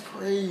 See, that's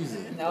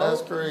crazy. No.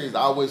 That's crazy.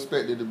 I would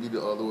expect it to be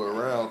the other way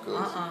around,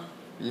 because,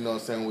 you know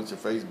what I'm saying, with your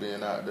face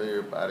being out there,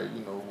 everybody,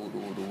 you know,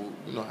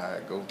 you know how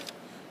it go.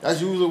 That's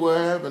usually what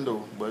happened,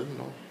 though, but, you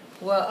know.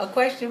 Well, a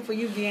question for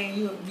you, being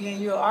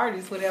you're an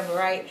artist, whatever,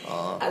 right?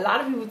 A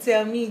lot of people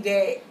tell me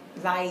that,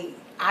 like,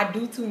 I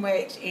do too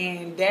much,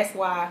 and that's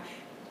why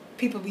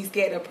people be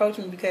scared to approach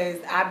me, because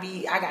I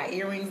got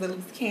earrings of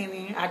loose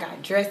cannon, I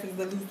got dresses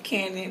of loose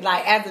cannon.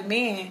 Like, as a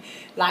man,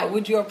 like,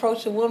 would you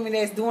approach a woman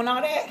that's doing all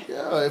that?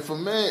 Yeah, if a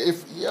man,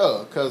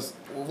 because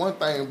one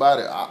thing about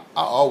it, I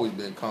always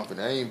been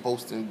confident. I ain't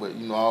posting, but,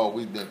 you know, I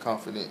always been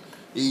confident.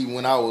 Even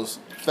when I was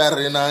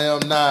fatter than I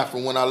am now,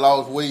 from when I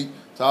lost weight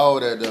to all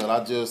that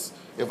done,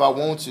 if I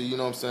want you, you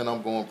know what I'm saying,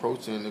 I'm going to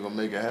approach you and they're going to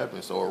make it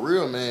happen. So a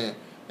real man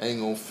ain't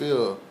going to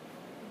feel,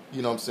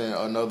 you know what I'm saying,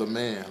 another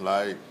man.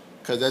 Like,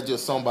 because that's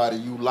just somebody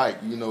you like,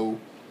 you know.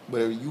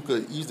 But if you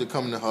could easily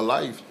come into her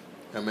life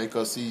and make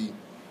her see,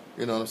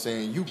 you know what I'm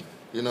saying, you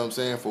know what I'm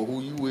saying, for who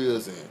you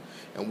is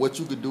and what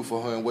you could do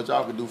for her and what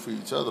y'all could do for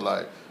each other,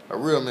 like, a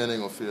real man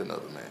ain't gonna feel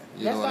another man.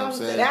 You know what I'm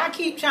saying? I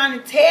keep trying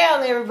to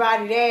tell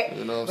everybody that,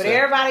 you know what I'm saying?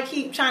 Everybody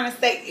keep trying to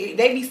say,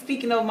 they be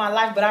speaking over my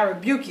life, but I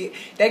rebuke it.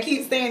 They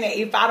keep saying that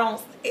if I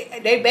don't,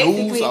 they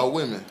basically... Dudes or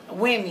women?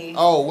 Women.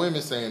 Oh,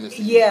 women saying this.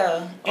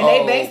 Yeah. And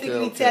they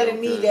basically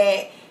telling me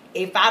that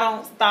if I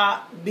don't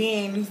stop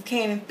being loose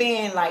cannon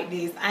thin like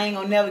this, I ain't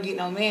gonna never get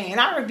no man. And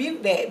I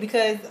rebuke that,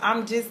 because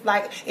I'm just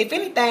like, if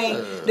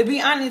anything, to be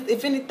honest,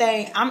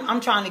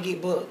 I'm trying to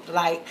get booked.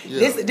 Like,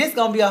 this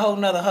gonna be a whole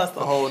nother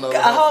hustle. A whole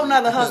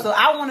nother hustle.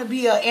 I want to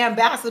be an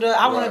ambassador.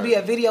 I want to be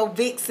a video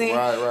vixen.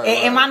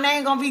 And my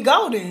name gonna be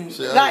golden.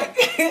 Like,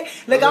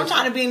 look, I'm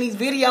trying to be in these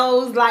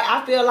videos. Like,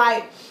 I feel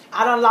like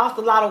I done lost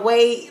a lot of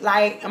weight.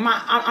 Like,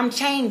 I'm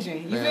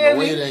changing. You feel me?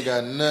 Weight ain't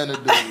got nothing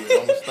to do with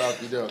it. I'm gonna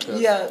stop you there.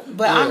 Yeah,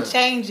 but I'm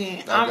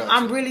changing.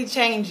 I'm really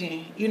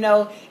changing, you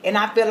know. And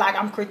I feel like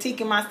I'm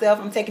critiquing myself.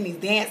 I'm taking these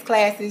dance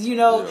classes, you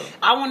know. Yeah.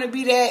 I want to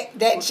be that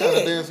chick. What kind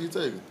of dance you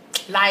taking?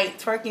 Like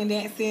twerking,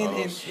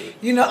 dancing, shit.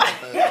 You know.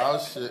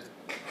 Oh shit!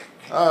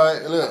 All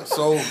right, look.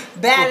 So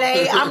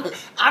ballet.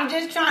 I'm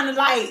just trying to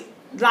like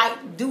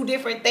do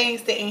different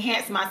things to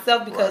enhance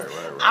myself, because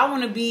I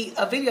want to be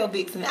a video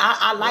vixen.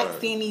 I like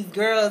seeing these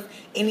girls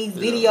in these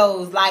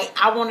videos. Like,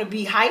 I want to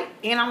be hype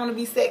and I want to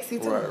be sexy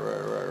too.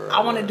 I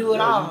want to do it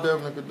all. You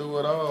definitely could do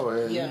it all.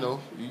 And you know,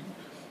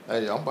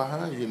 hey, I'm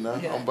behind you now.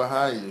 I'm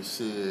behind you.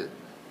 Shit.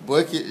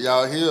 Bucket,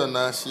 y'all here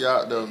now. She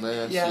out there,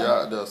 man. Yeah. She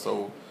out there.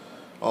 So,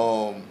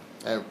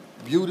 and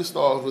beauty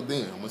starts with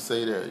them. I'm going to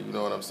say that. You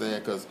know what I'm saying?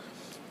 Because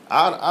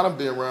I done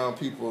been around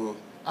people.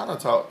 I done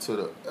talked to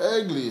the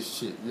ugliest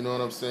shit, you know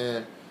what I'm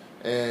saying?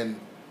 And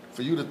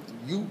for you to,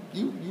 you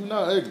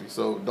not ugly,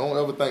 so don't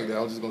ever think that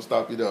I'm just gonna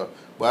stop you there.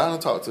 But I done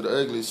talked to the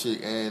ugliest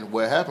shit, and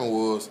what happened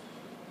was,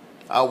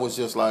 I was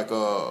just like,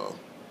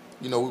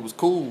 you know, we was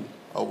cool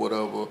or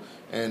whatever,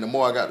 and the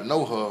more I got to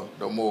know her,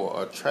 the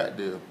more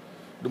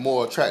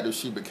attractive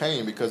she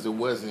became, because it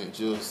wasn't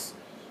just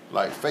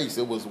like face,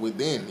 it was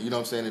within, you know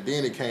what I'm saying? And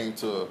then it came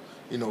to,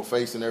 you know,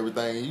 face and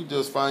everything, and you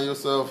just find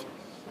yourself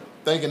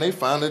thinking they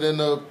found it in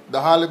the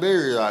Holly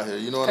Berry out here.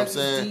 You know what I'm 'Cause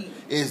saying?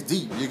 It's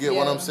deep. You get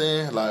what I'm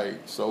saying?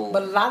 Like, so.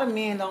 But a lot of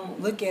men don't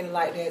look at it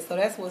like that, so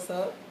that's what's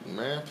up.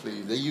 Man,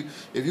 please.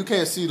 If you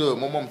can't see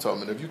my mom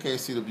told me, if you can't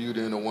see the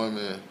beauty in a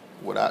woman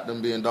without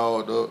them being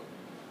dolled up,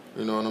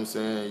 you know what I'm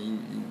saying?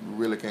 You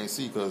really can't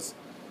see, because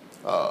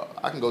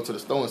I can go to the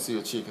store and see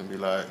a chick and be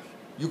like,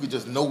 you could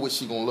just know what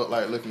she gonna look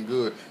like looking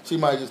good. She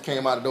might just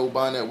came out of the door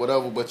buying that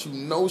whatever, but you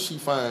know she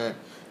fine.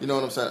 You know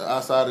what I'm saying?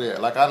 Outside of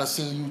that, like I done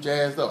seen you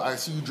jazzed up. I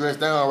see you dressed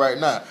down right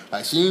now.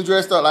 Like she ain't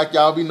dressed up like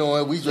y'all be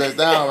knowing. We dressed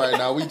down right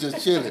now. We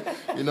just chilling.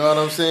 You know what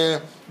I'm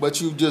saying?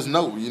 But you just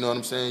know. You know what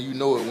I'm saying? You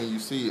know it when you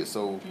see it.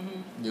 So,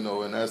 you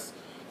know, and that's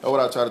what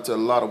I try to tell a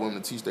lot of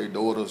women to teach their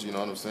daughters. You know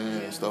what I'm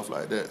saying? And stuff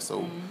like that.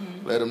 So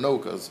let them know,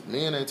 because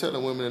men ain't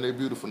telling women that they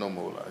beautiful no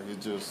more. Like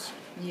it just.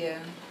 Yeah.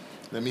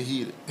 Let me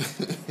hit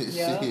it.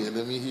 Shit,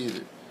 let me hit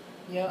it.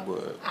 Yeah.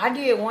 But I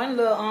did one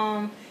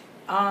little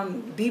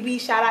BB,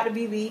 shout out to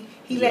BB.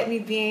 He let me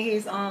be in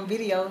his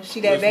video.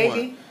 She that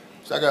baby.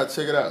 So I gotta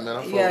check it out,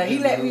 man. He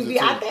let me be.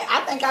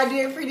 I think I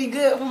did pretty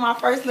good for my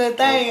first little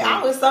thing. Okay.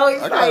 I was so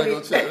excited. I gotta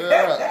go check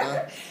that out,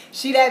 man.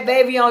 She that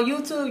baby on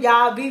YouTube,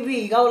 y'all.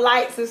 BB, go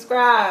like,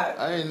 subscribe.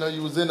 I didn't know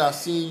you was in. I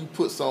seen you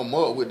put something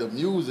up with the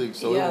music,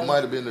 so it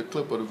might have been the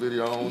clip of the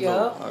video. I don't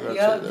know. I gotta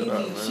check that BB.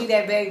 out, man. She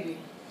that baby.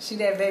 She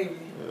that baby.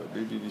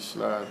 Yeah, BB be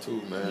slide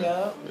too, man.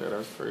 Yep. Yeah,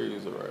 that's crazy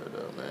right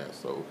there, man.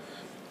 So,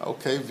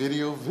 okay,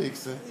 video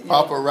vixen,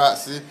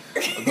 paparazzi,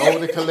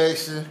 Golden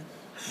Collection.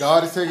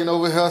 God is taking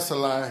over hair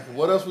salon.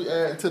 What else we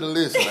add to the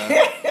list now?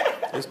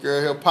 This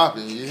girl here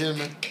popping, you hear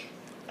me?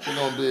 She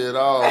gonna be it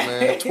all,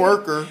 man.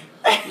 Twerker,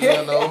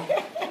 you know,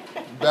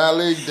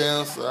 ballet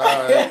dancer. All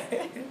right,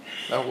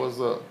 that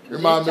was up.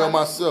 Remind me of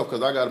myself,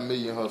 because I got a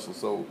million hustles,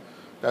 so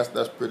that's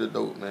pretty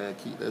dope, man.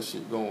 Keep that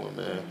shit going,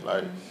 man.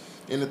 Like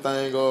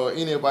anything or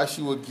any advice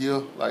you would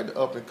give, like the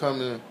up and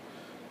coming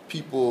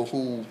people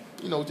who,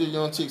 you know, just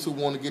young chicks who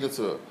want to get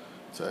into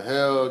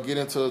hair, get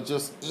into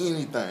just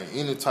anything,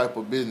 any type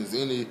of business,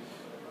 any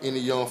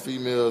young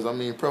females. I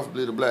mean,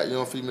 preferably the black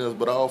young females,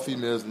 but all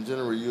females in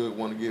general, you would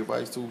want to give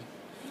advice to.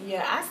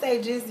 Yeah, I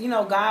say just, you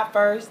know, God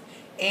first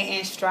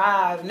and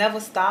strive. Never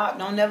stop.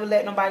 Don't never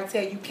let nobody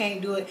tell you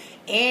can't do it.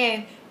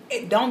 And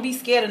don't be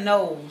scared of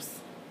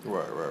no's.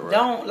 Right.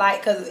 Don't,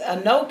 like, because a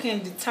no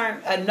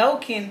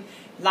can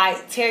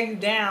like tear you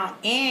down,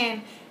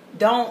 and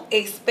don't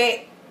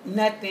expect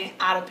nothing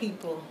out of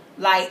people.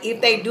 Like, if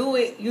they do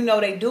it, you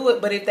know they do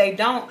it. But if they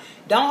don't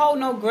hold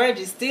no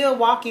grudges. Still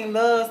walk in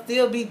love.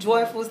 Still be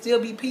joyful. Still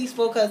be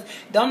peaceful. Because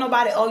don't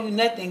nobody owe you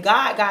nothing.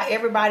 God got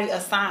everybody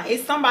assigned.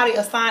 It's somebody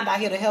assigned out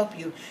here to help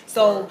you.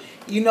 So,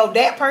 you know,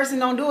 that person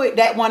don't do it.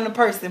 That one the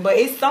person. But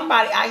it's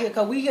somebody out here,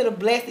 because we here to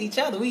bless each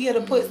other. We here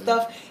to put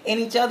stuff in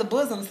each other's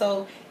bosom.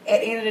 So,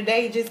 at the end of the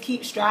day, just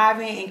keep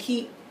striving and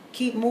keep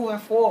moving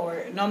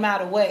forward no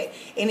matter what.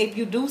 And if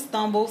you do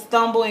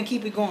stumble and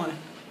keep it going.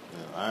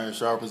 Iron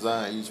sharpens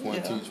iron, each one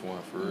teach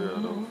one. For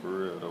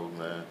real though,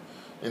 man.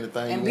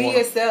 And be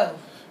yourself.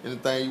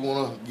 Anything you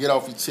want to get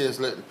off your chest,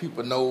 let the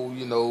people know,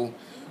 you know,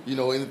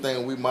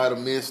 anything we might have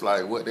missed,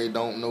 like what they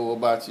don't know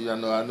about you. I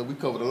know we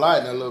covered a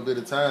lot in a little bit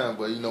of time,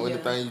 but, you know,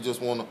 anything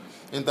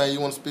you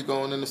want to speak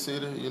on in the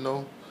city, you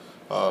know,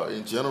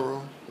 in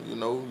general, you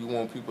know, you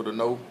want people to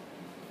know.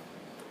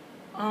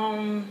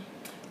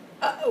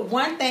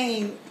 One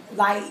thing,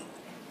 like,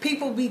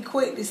 people be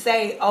quick to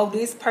say, oh,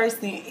 this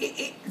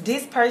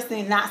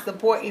person not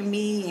supporting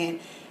me. And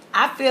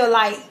I feel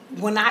like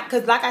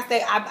because like I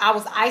said, I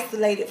was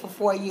isolated for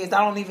 4 years.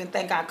 I don't even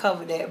think I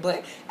covered that.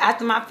 But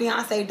after my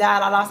fiance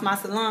died, I lost my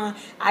salon.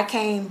 I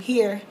came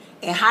here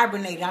and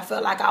hibernated. I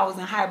felt like I was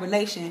in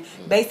hibernation.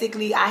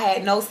 Basically, I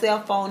had no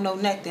cell phone, no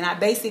nothing.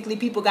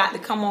 People got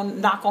to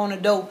knock on the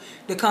door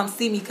to come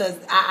see me, because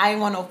I ain't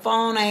want no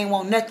phone. I ain't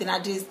want nothing. I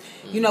just,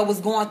 you know,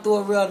 was going through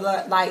a real,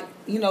 like,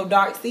 you know,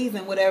 dark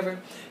season, whatever.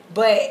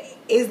 But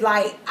it's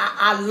like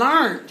I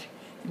learned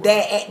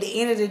that at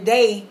the end of the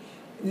day,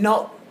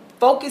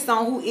 focus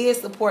on who is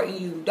supporting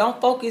you.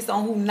 Don't focus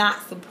on who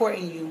not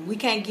supporting you. We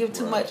can't give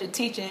too much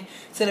attention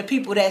to the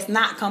people that's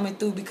not coming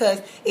through,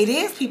 because it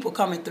is people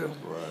coming through.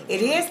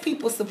 It is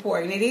people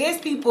supporting. It is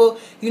people,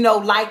 you know,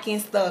 liking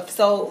stuff.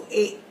 So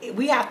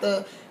we have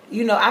to,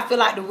 you know, I feel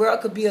like the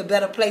world could be a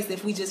better place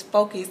if we just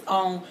focus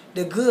on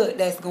the good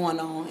that's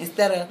going on,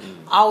 instead of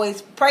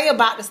always pray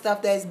about the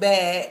stuff that's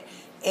bad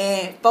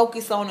and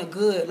focus on the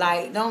good.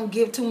 Like, don't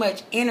give too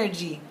much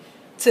energy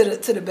to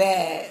the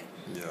bad.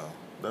 Yeah.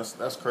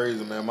 That's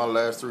crazy, man. My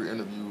last 3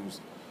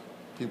 interviews,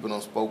 people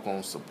done spoke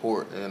on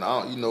support, and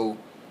I'm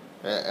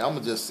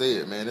gonna just say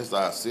it, man. It's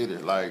our city.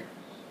 Like,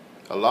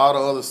 a lot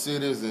of other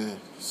cities and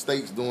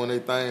states doing their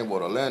thing,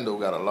 but Orlando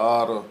got a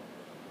lot of,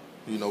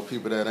 you know,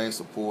 people that ain't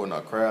supporting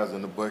our crowds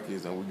in the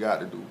buckets, and we got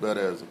to do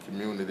better as a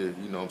community.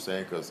 You know what I'm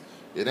saying? Because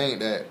it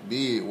ain't that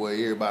big where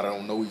everybody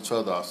don't know each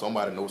other, or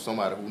somebody knows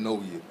somebody who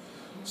know you.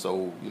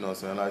 So, you know what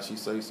I'm saying? Like she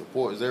say,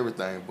 support is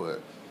everything,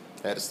 but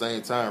at the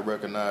same time,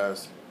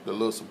 recognize the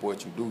little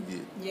support you do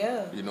get.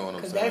 Yeah. You know what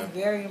I'm saying? Because that's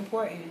very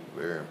important.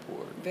 Very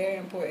important. Very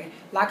important.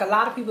 Like, a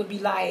lot of people be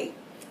like,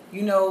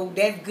 You know,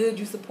 that's good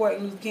you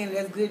supporting loose cannon.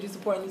 That's good you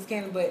supporting loose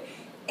cannon. But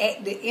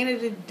at the end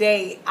of the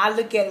day, I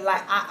look at it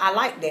like I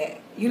like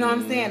that. You know what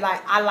I'm saying?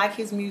 Like I like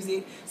his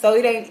music. So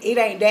it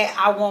ain't that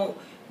I won't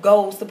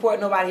go support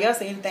nobody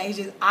else or anything. It's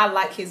just I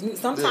like his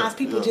music. Sometimes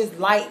people just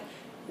like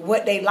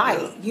what they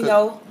like, you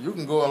know. You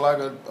can go and like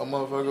a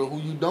motherfucker who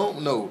you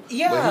don't know.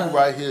 Yeah. But he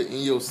right here in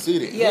your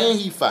city. And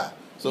he fine.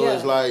 So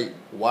it's like,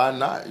 why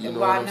not? You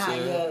know what I'm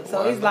saying? Yeah.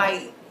 So it's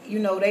like, you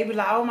know, they be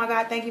like, oh my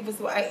God, thank you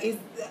for it's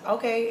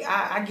okay,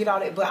 I get all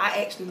that, but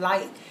I actually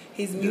like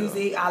his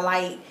music. I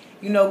like,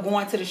 you know,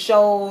 going to the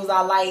shows.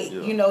 I like,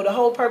 you know, the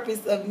whole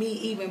purpose of me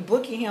even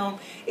booking him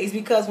is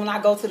because when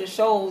I go to the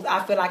shows,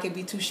 I feel like it'd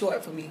be too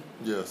short for me.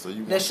 Yeah, so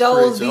you the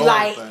shows be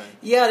like,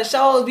 the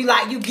shows be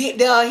like, you get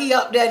there, he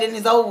up there, then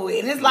it's over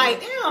with. And it's like,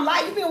 damn,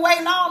 like you been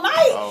waiting all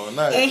night. All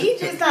night. And he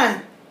just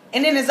done.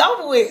 And then it's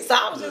over with. So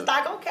I was just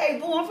like, okay,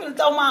 boo, I'm finna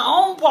throw my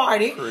own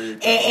party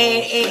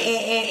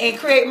and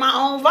create my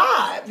own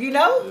vibe, you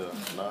know? Yeah,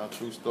 nah,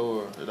 true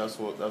story. That's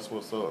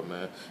what's up,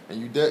 man. And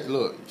you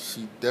look,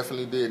 she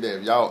definitely did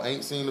that. If y'all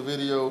ain't seen the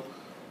video,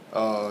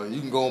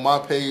 you can go on my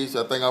page.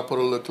 I think I put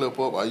a little clip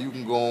up, or you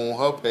can go on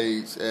her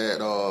page at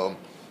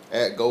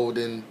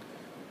Golden.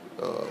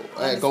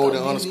 At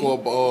Golden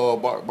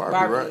 _Barbie,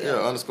 right?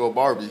 Yeah,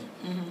 _Barbie,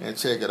 and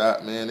check it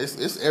out, man.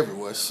 It's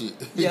everywhere, shit.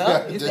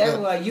 Yeah, it's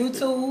everywhere.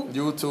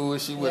 YouTube,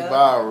 she went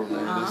viral,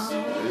 man.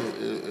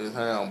 It's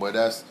ham, but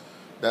that's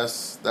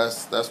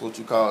what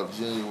you call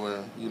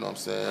genuine. You know what I'm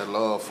saying?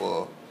 Love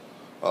for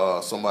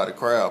somebody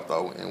craft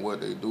though and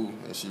what they do,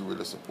 and she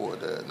really support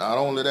that. Not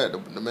only that,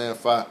 the man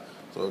fire.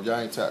 So if y'all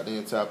ain't tapped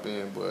in, tap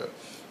in. But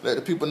let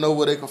the people know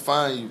where they can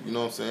find you. You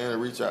know what I'm saying? And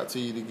reach out to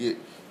you to get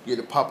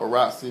the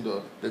paparazzi,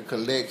 the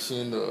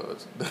collection, the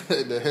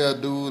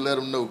hairdo. Let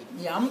them know.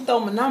 Yeah, I'm gonna throw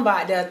my number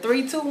out there: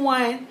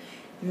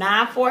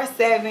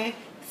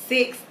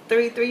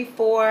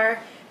 321-947-6334.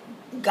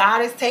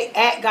 God is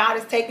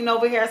taking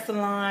over hair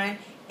salon,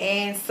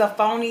 and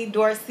Safoni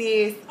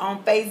Dorsey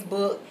on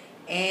Facebook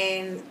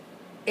and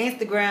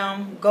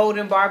Instagram,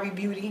 Golden Barbie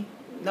Beauty.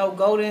 No,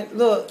 Golden.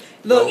 Look,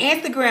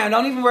 Instagram.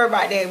 Don't even worry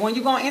about that. When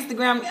you go on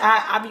Instagram,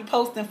 I be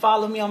posting.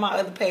 Follow me on my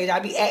other page.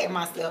 I be acting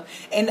myself.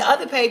 And the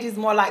other page is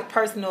more like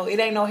personal. It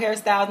ain't no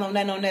hairstyles, no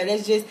nothing on that.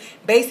 That's just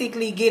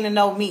basically getting to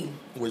know me.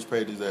 Which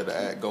page is that?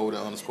 The @Golden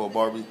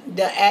 _Barbie?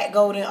 The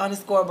 @Golden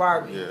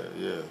 _Barbie.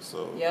 Yeah.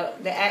 So.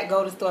 Yep, the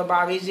 @Golden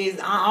Barbie. It's just,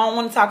 I don't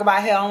want to talk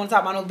about hair. I don't want to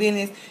talk about no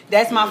business.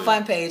 That's my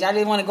fun page. I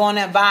just want to go on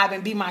that vibe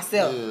and be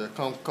myself. Yeah,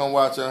 come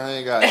watch her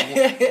hang out.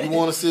 You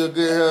want to see a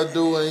good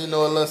hairdo and, you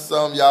know, unless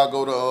something, y'all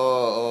go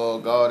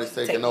to God is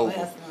taking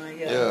over.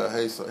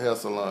 Hair salon, hair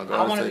salon.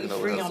 I want to be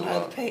free on the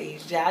other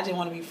page. Yeah, I just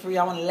want to be free.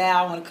 I want to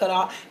laugh. I want to cut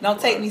off. Don't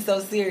take me so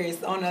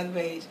serious on the other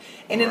page.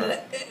 And then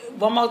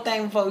one more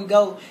thing before we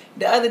go.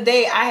 The other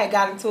day I had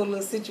got into a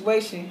little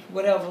situation,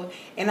 whatever,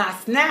 and I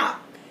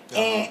snapped.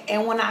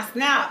 And when I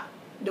snapped,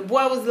 the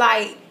boy was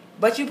like,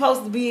 "But you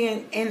supposed to be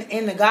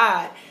in the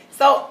God."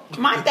 So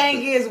my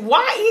thing is,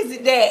 why is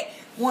it that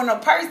when a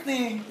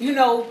person, you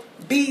know,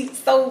 be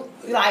so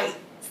like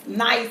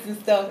nice and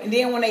stuff, and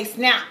then when they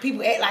snap,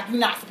 people act like you're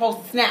not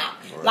supposed to snap,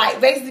 like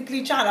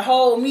basically trying to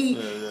hold me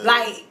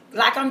like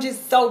I'm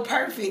just so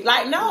perfect.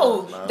 Like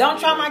no, don't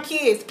try my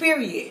kids.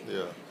 Period.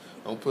 Yeah.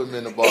 Don't put me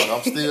in the box.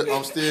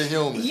 I'm still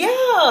human.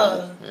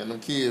 Yeah. And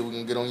them kids, we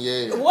can get on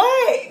your ass.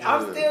 What? Yeah.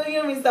 I'm still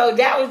human. So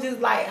that was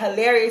just like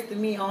hilarious to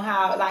me on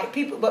how like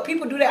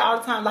people do that all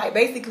the time. Like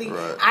basically,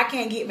 I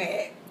can't get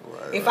mad.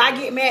 If I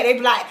get mad, they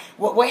be like,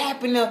 what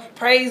happened to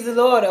praise the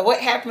Lord? Or what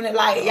happened to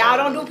like, y'all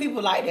don't do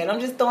people like that. I'm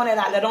just throwing that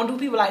out there. Don't do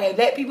people like that.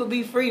 Let people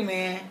be free,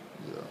 man.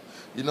 Yeah.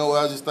 You know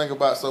what I just think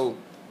about? So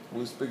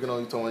we speaking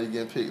on you talking about you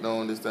getting picked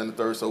on, this, that, and the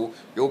third. So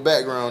your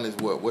background is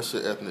what? What's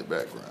your ethnic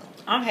background?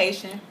 I'm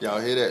Haitian. Y'all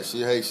hear that?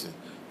 She Haitian.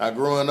 Now,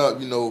 growing up,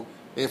 you know,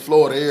 in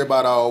Florida,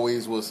 everybody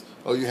always was,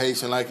 oh, you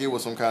Haitian, like it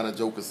was some kind of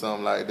joke or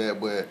something like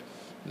that. But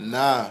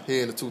now,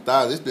 here in the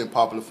 2000s, it's been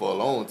popular for a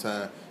long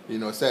time. You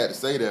know, it's sad to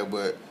say that,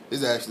 but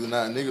it's actually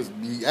not. Niggas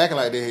be acting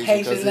like they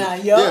Haitian. Now,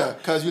 yeah,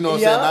 because, you know what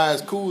I'm saying, now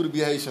it's cool to be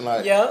Haitian.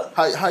 Like,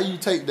 how you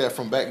take that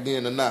from back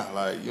then to now?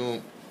 Like, you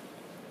know.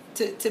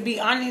 To be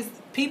honest,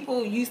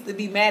 people used to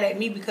be mad at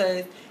me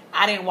because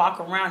I didn't walk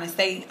around and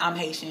say I'm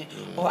Haitian,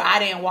 or I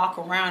didn't walk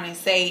around and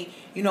say,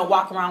 you know,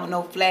 walk around with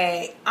no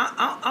flag.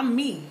 I'm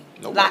me.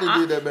 Nobody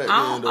did that back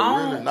then,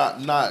 though. Really,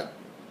 not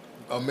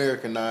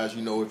Americanized.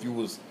 You know, if you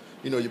was,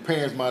 you know, your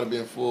parents might have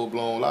been full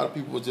blown. A lot of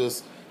people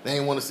just they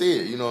didn't want to say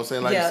it. You know what I'm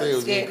saying? Like you say, it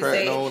was getting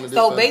cracked on. And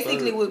so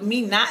basically, with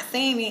me not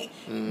saying it,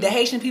 the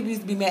Haitian people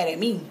used to be mad at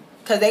me.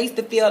 Because they used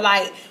to feel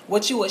like,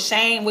 what you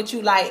ashamed, what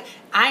you like,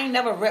 I ain't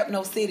never rep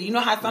no city. You know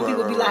how some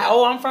people be like,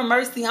 oh, I'm from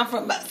Mercy, I'm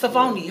from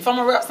Safoni. If I'm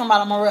going to rep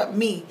somebody, I'm going to rep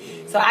me.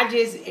 So I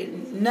just,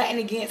 nothing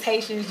against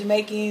Haitians,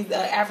 Jamaicans,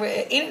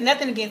 Africa,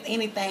 nothing against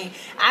anything.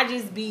 I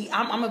just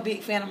I'm a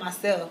big fan of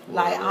myself.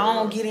 Like, I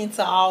don't get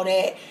into all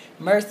that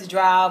Mercy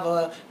Drive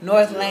or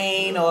North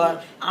Lane or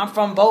I'm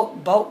from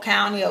Boat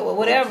County or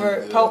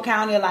whatever, Polk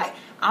County, like,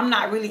 I'm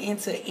not really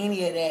into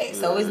any of that.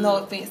 So it's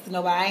no offense to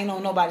nobody. I ain't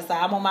on nobody's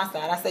side. I'm on my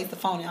side. I say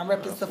Safoni. I'm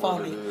repping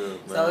Safoni.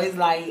 So it's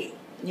like,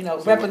 you know,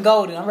 repping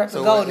Golden. I'm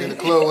repping Golden. In the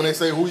club, when they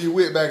say who you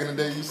with back in the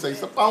day, you say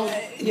Sapone.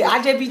 Yeah,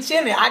 I just be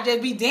chilling. I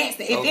just be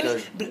dancing.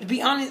 To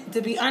be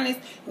honest,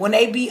 when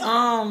they be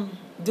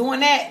doing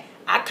that,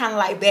 I kind of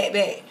like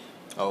back.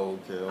 Oh,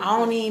 okay. I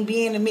don't even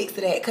be in the mix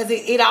of that because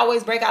it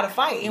always break out a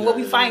fight. And what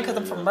we fighting because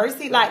I'm from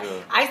Mercy. Like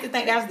I used to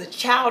think that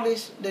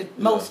was the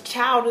most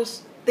childish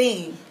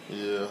thing.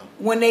 Yeah.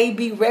 When they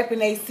be repping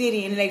their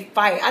city and they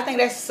fight, I think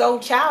that's so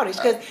childish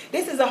because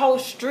this is a whole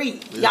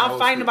street. Y'all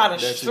fighting about a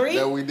street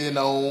that we didn't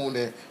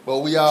own, but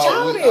we all.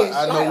 Childish.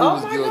 I know we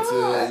was guilty.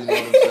 You know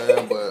what I'm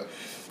saying? But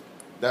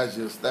that's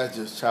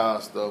just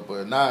child stuff.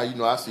 But now you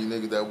know I see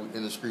niggas that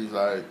in the streets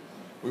like.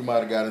 We might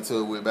have got into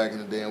it with back in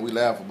the day, and we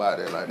laugh about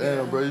that. Like,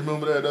 damn, bro, you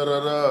remember that? Da,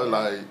 da, da.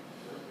 Like,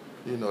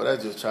 you know,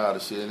 that's just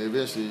childish shit. And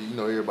eventually, you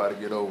know, everybody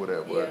get over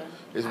that. But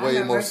it's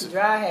way more. Mercy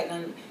Drive had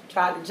done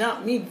tried to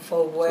jump me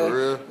before, boy. For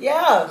real?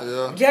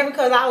 Yeah. Just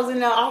because I was in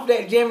there off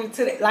that gym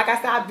to the, like I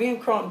said, I've been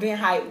crunk, been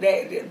hyped.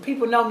 That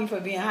people know me for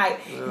being hyped.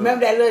 Yeah.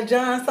 Remember that Lil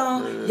Jon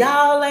song?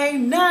 Yeah. Y'all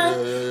ain't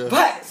none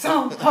but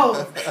some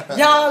hoes.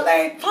 Y'all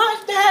ain't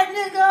punched that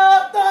nigga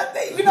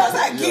up. You know what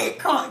I'm saying? Get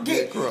crunk,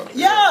 get crunk.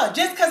 Yeah,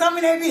 just because I'm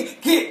in that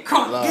bitch, get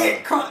crunk,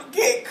 get crunk,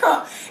 get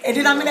crunk. And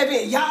then I'm in that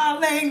bitch,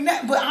 y'all ain't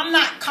nothing. But I'm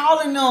not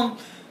calling them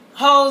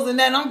hoes and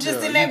that. I'm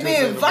just in that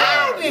bitch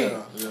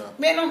vibing.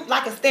 Man, I'm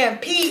like a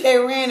stampede. They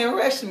ran and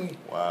rushed me.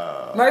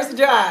 Wow. Mercy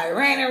Drive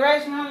ran and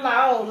rushed me. I'm like,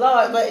 oh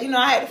Lord, but you know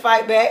I had to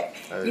fight back.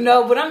 Hey. You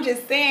know, but I'm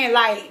just saying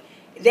like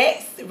that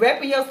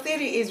repping your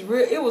city is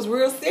real. It was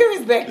real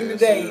serious back in the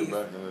days.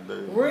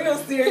 Real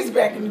serious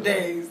back in the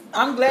days.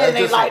 I'm glad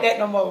they ain't like that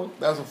no more.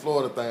 That's a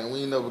Florida thing.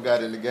 We ain't never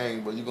got in the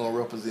game, but you gonna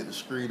represent the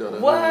street or the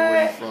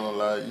where you from.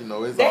 Like you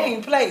know, they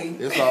ain't play.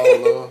 It's all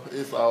love.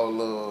 It's all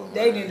love.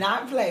 They did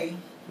not play.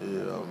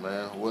 Yeah,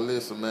 man. Well,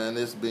 listen, man.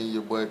 This has been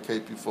your boy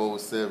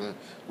KP47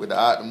 with the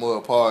Out the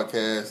Mud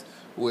podcast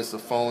with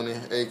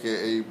Sapone,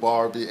 a.k.a.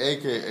 Barbie,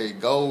 a.k.a.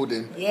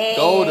 Golden. Yes.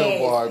 Golden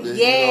Barbie.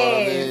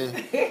 Yes. You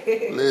know what I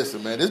mean?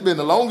 Listen, man. This been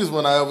the longest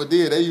one I ever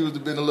did. They usually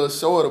been a little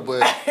shorter, but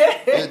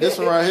this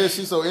one right here,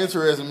 she's so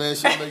interesting, man.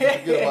 She'll make you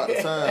forget about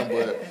the time.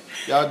 But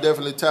y'all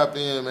definitely tap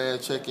in, man.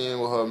 Check in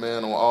with her,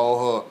 man, on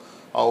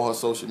all her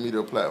social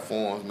media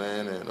platforms,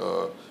 man. And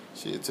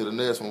shit, to the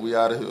next one. We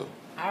out of here.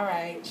 All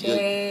right.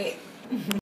 Check.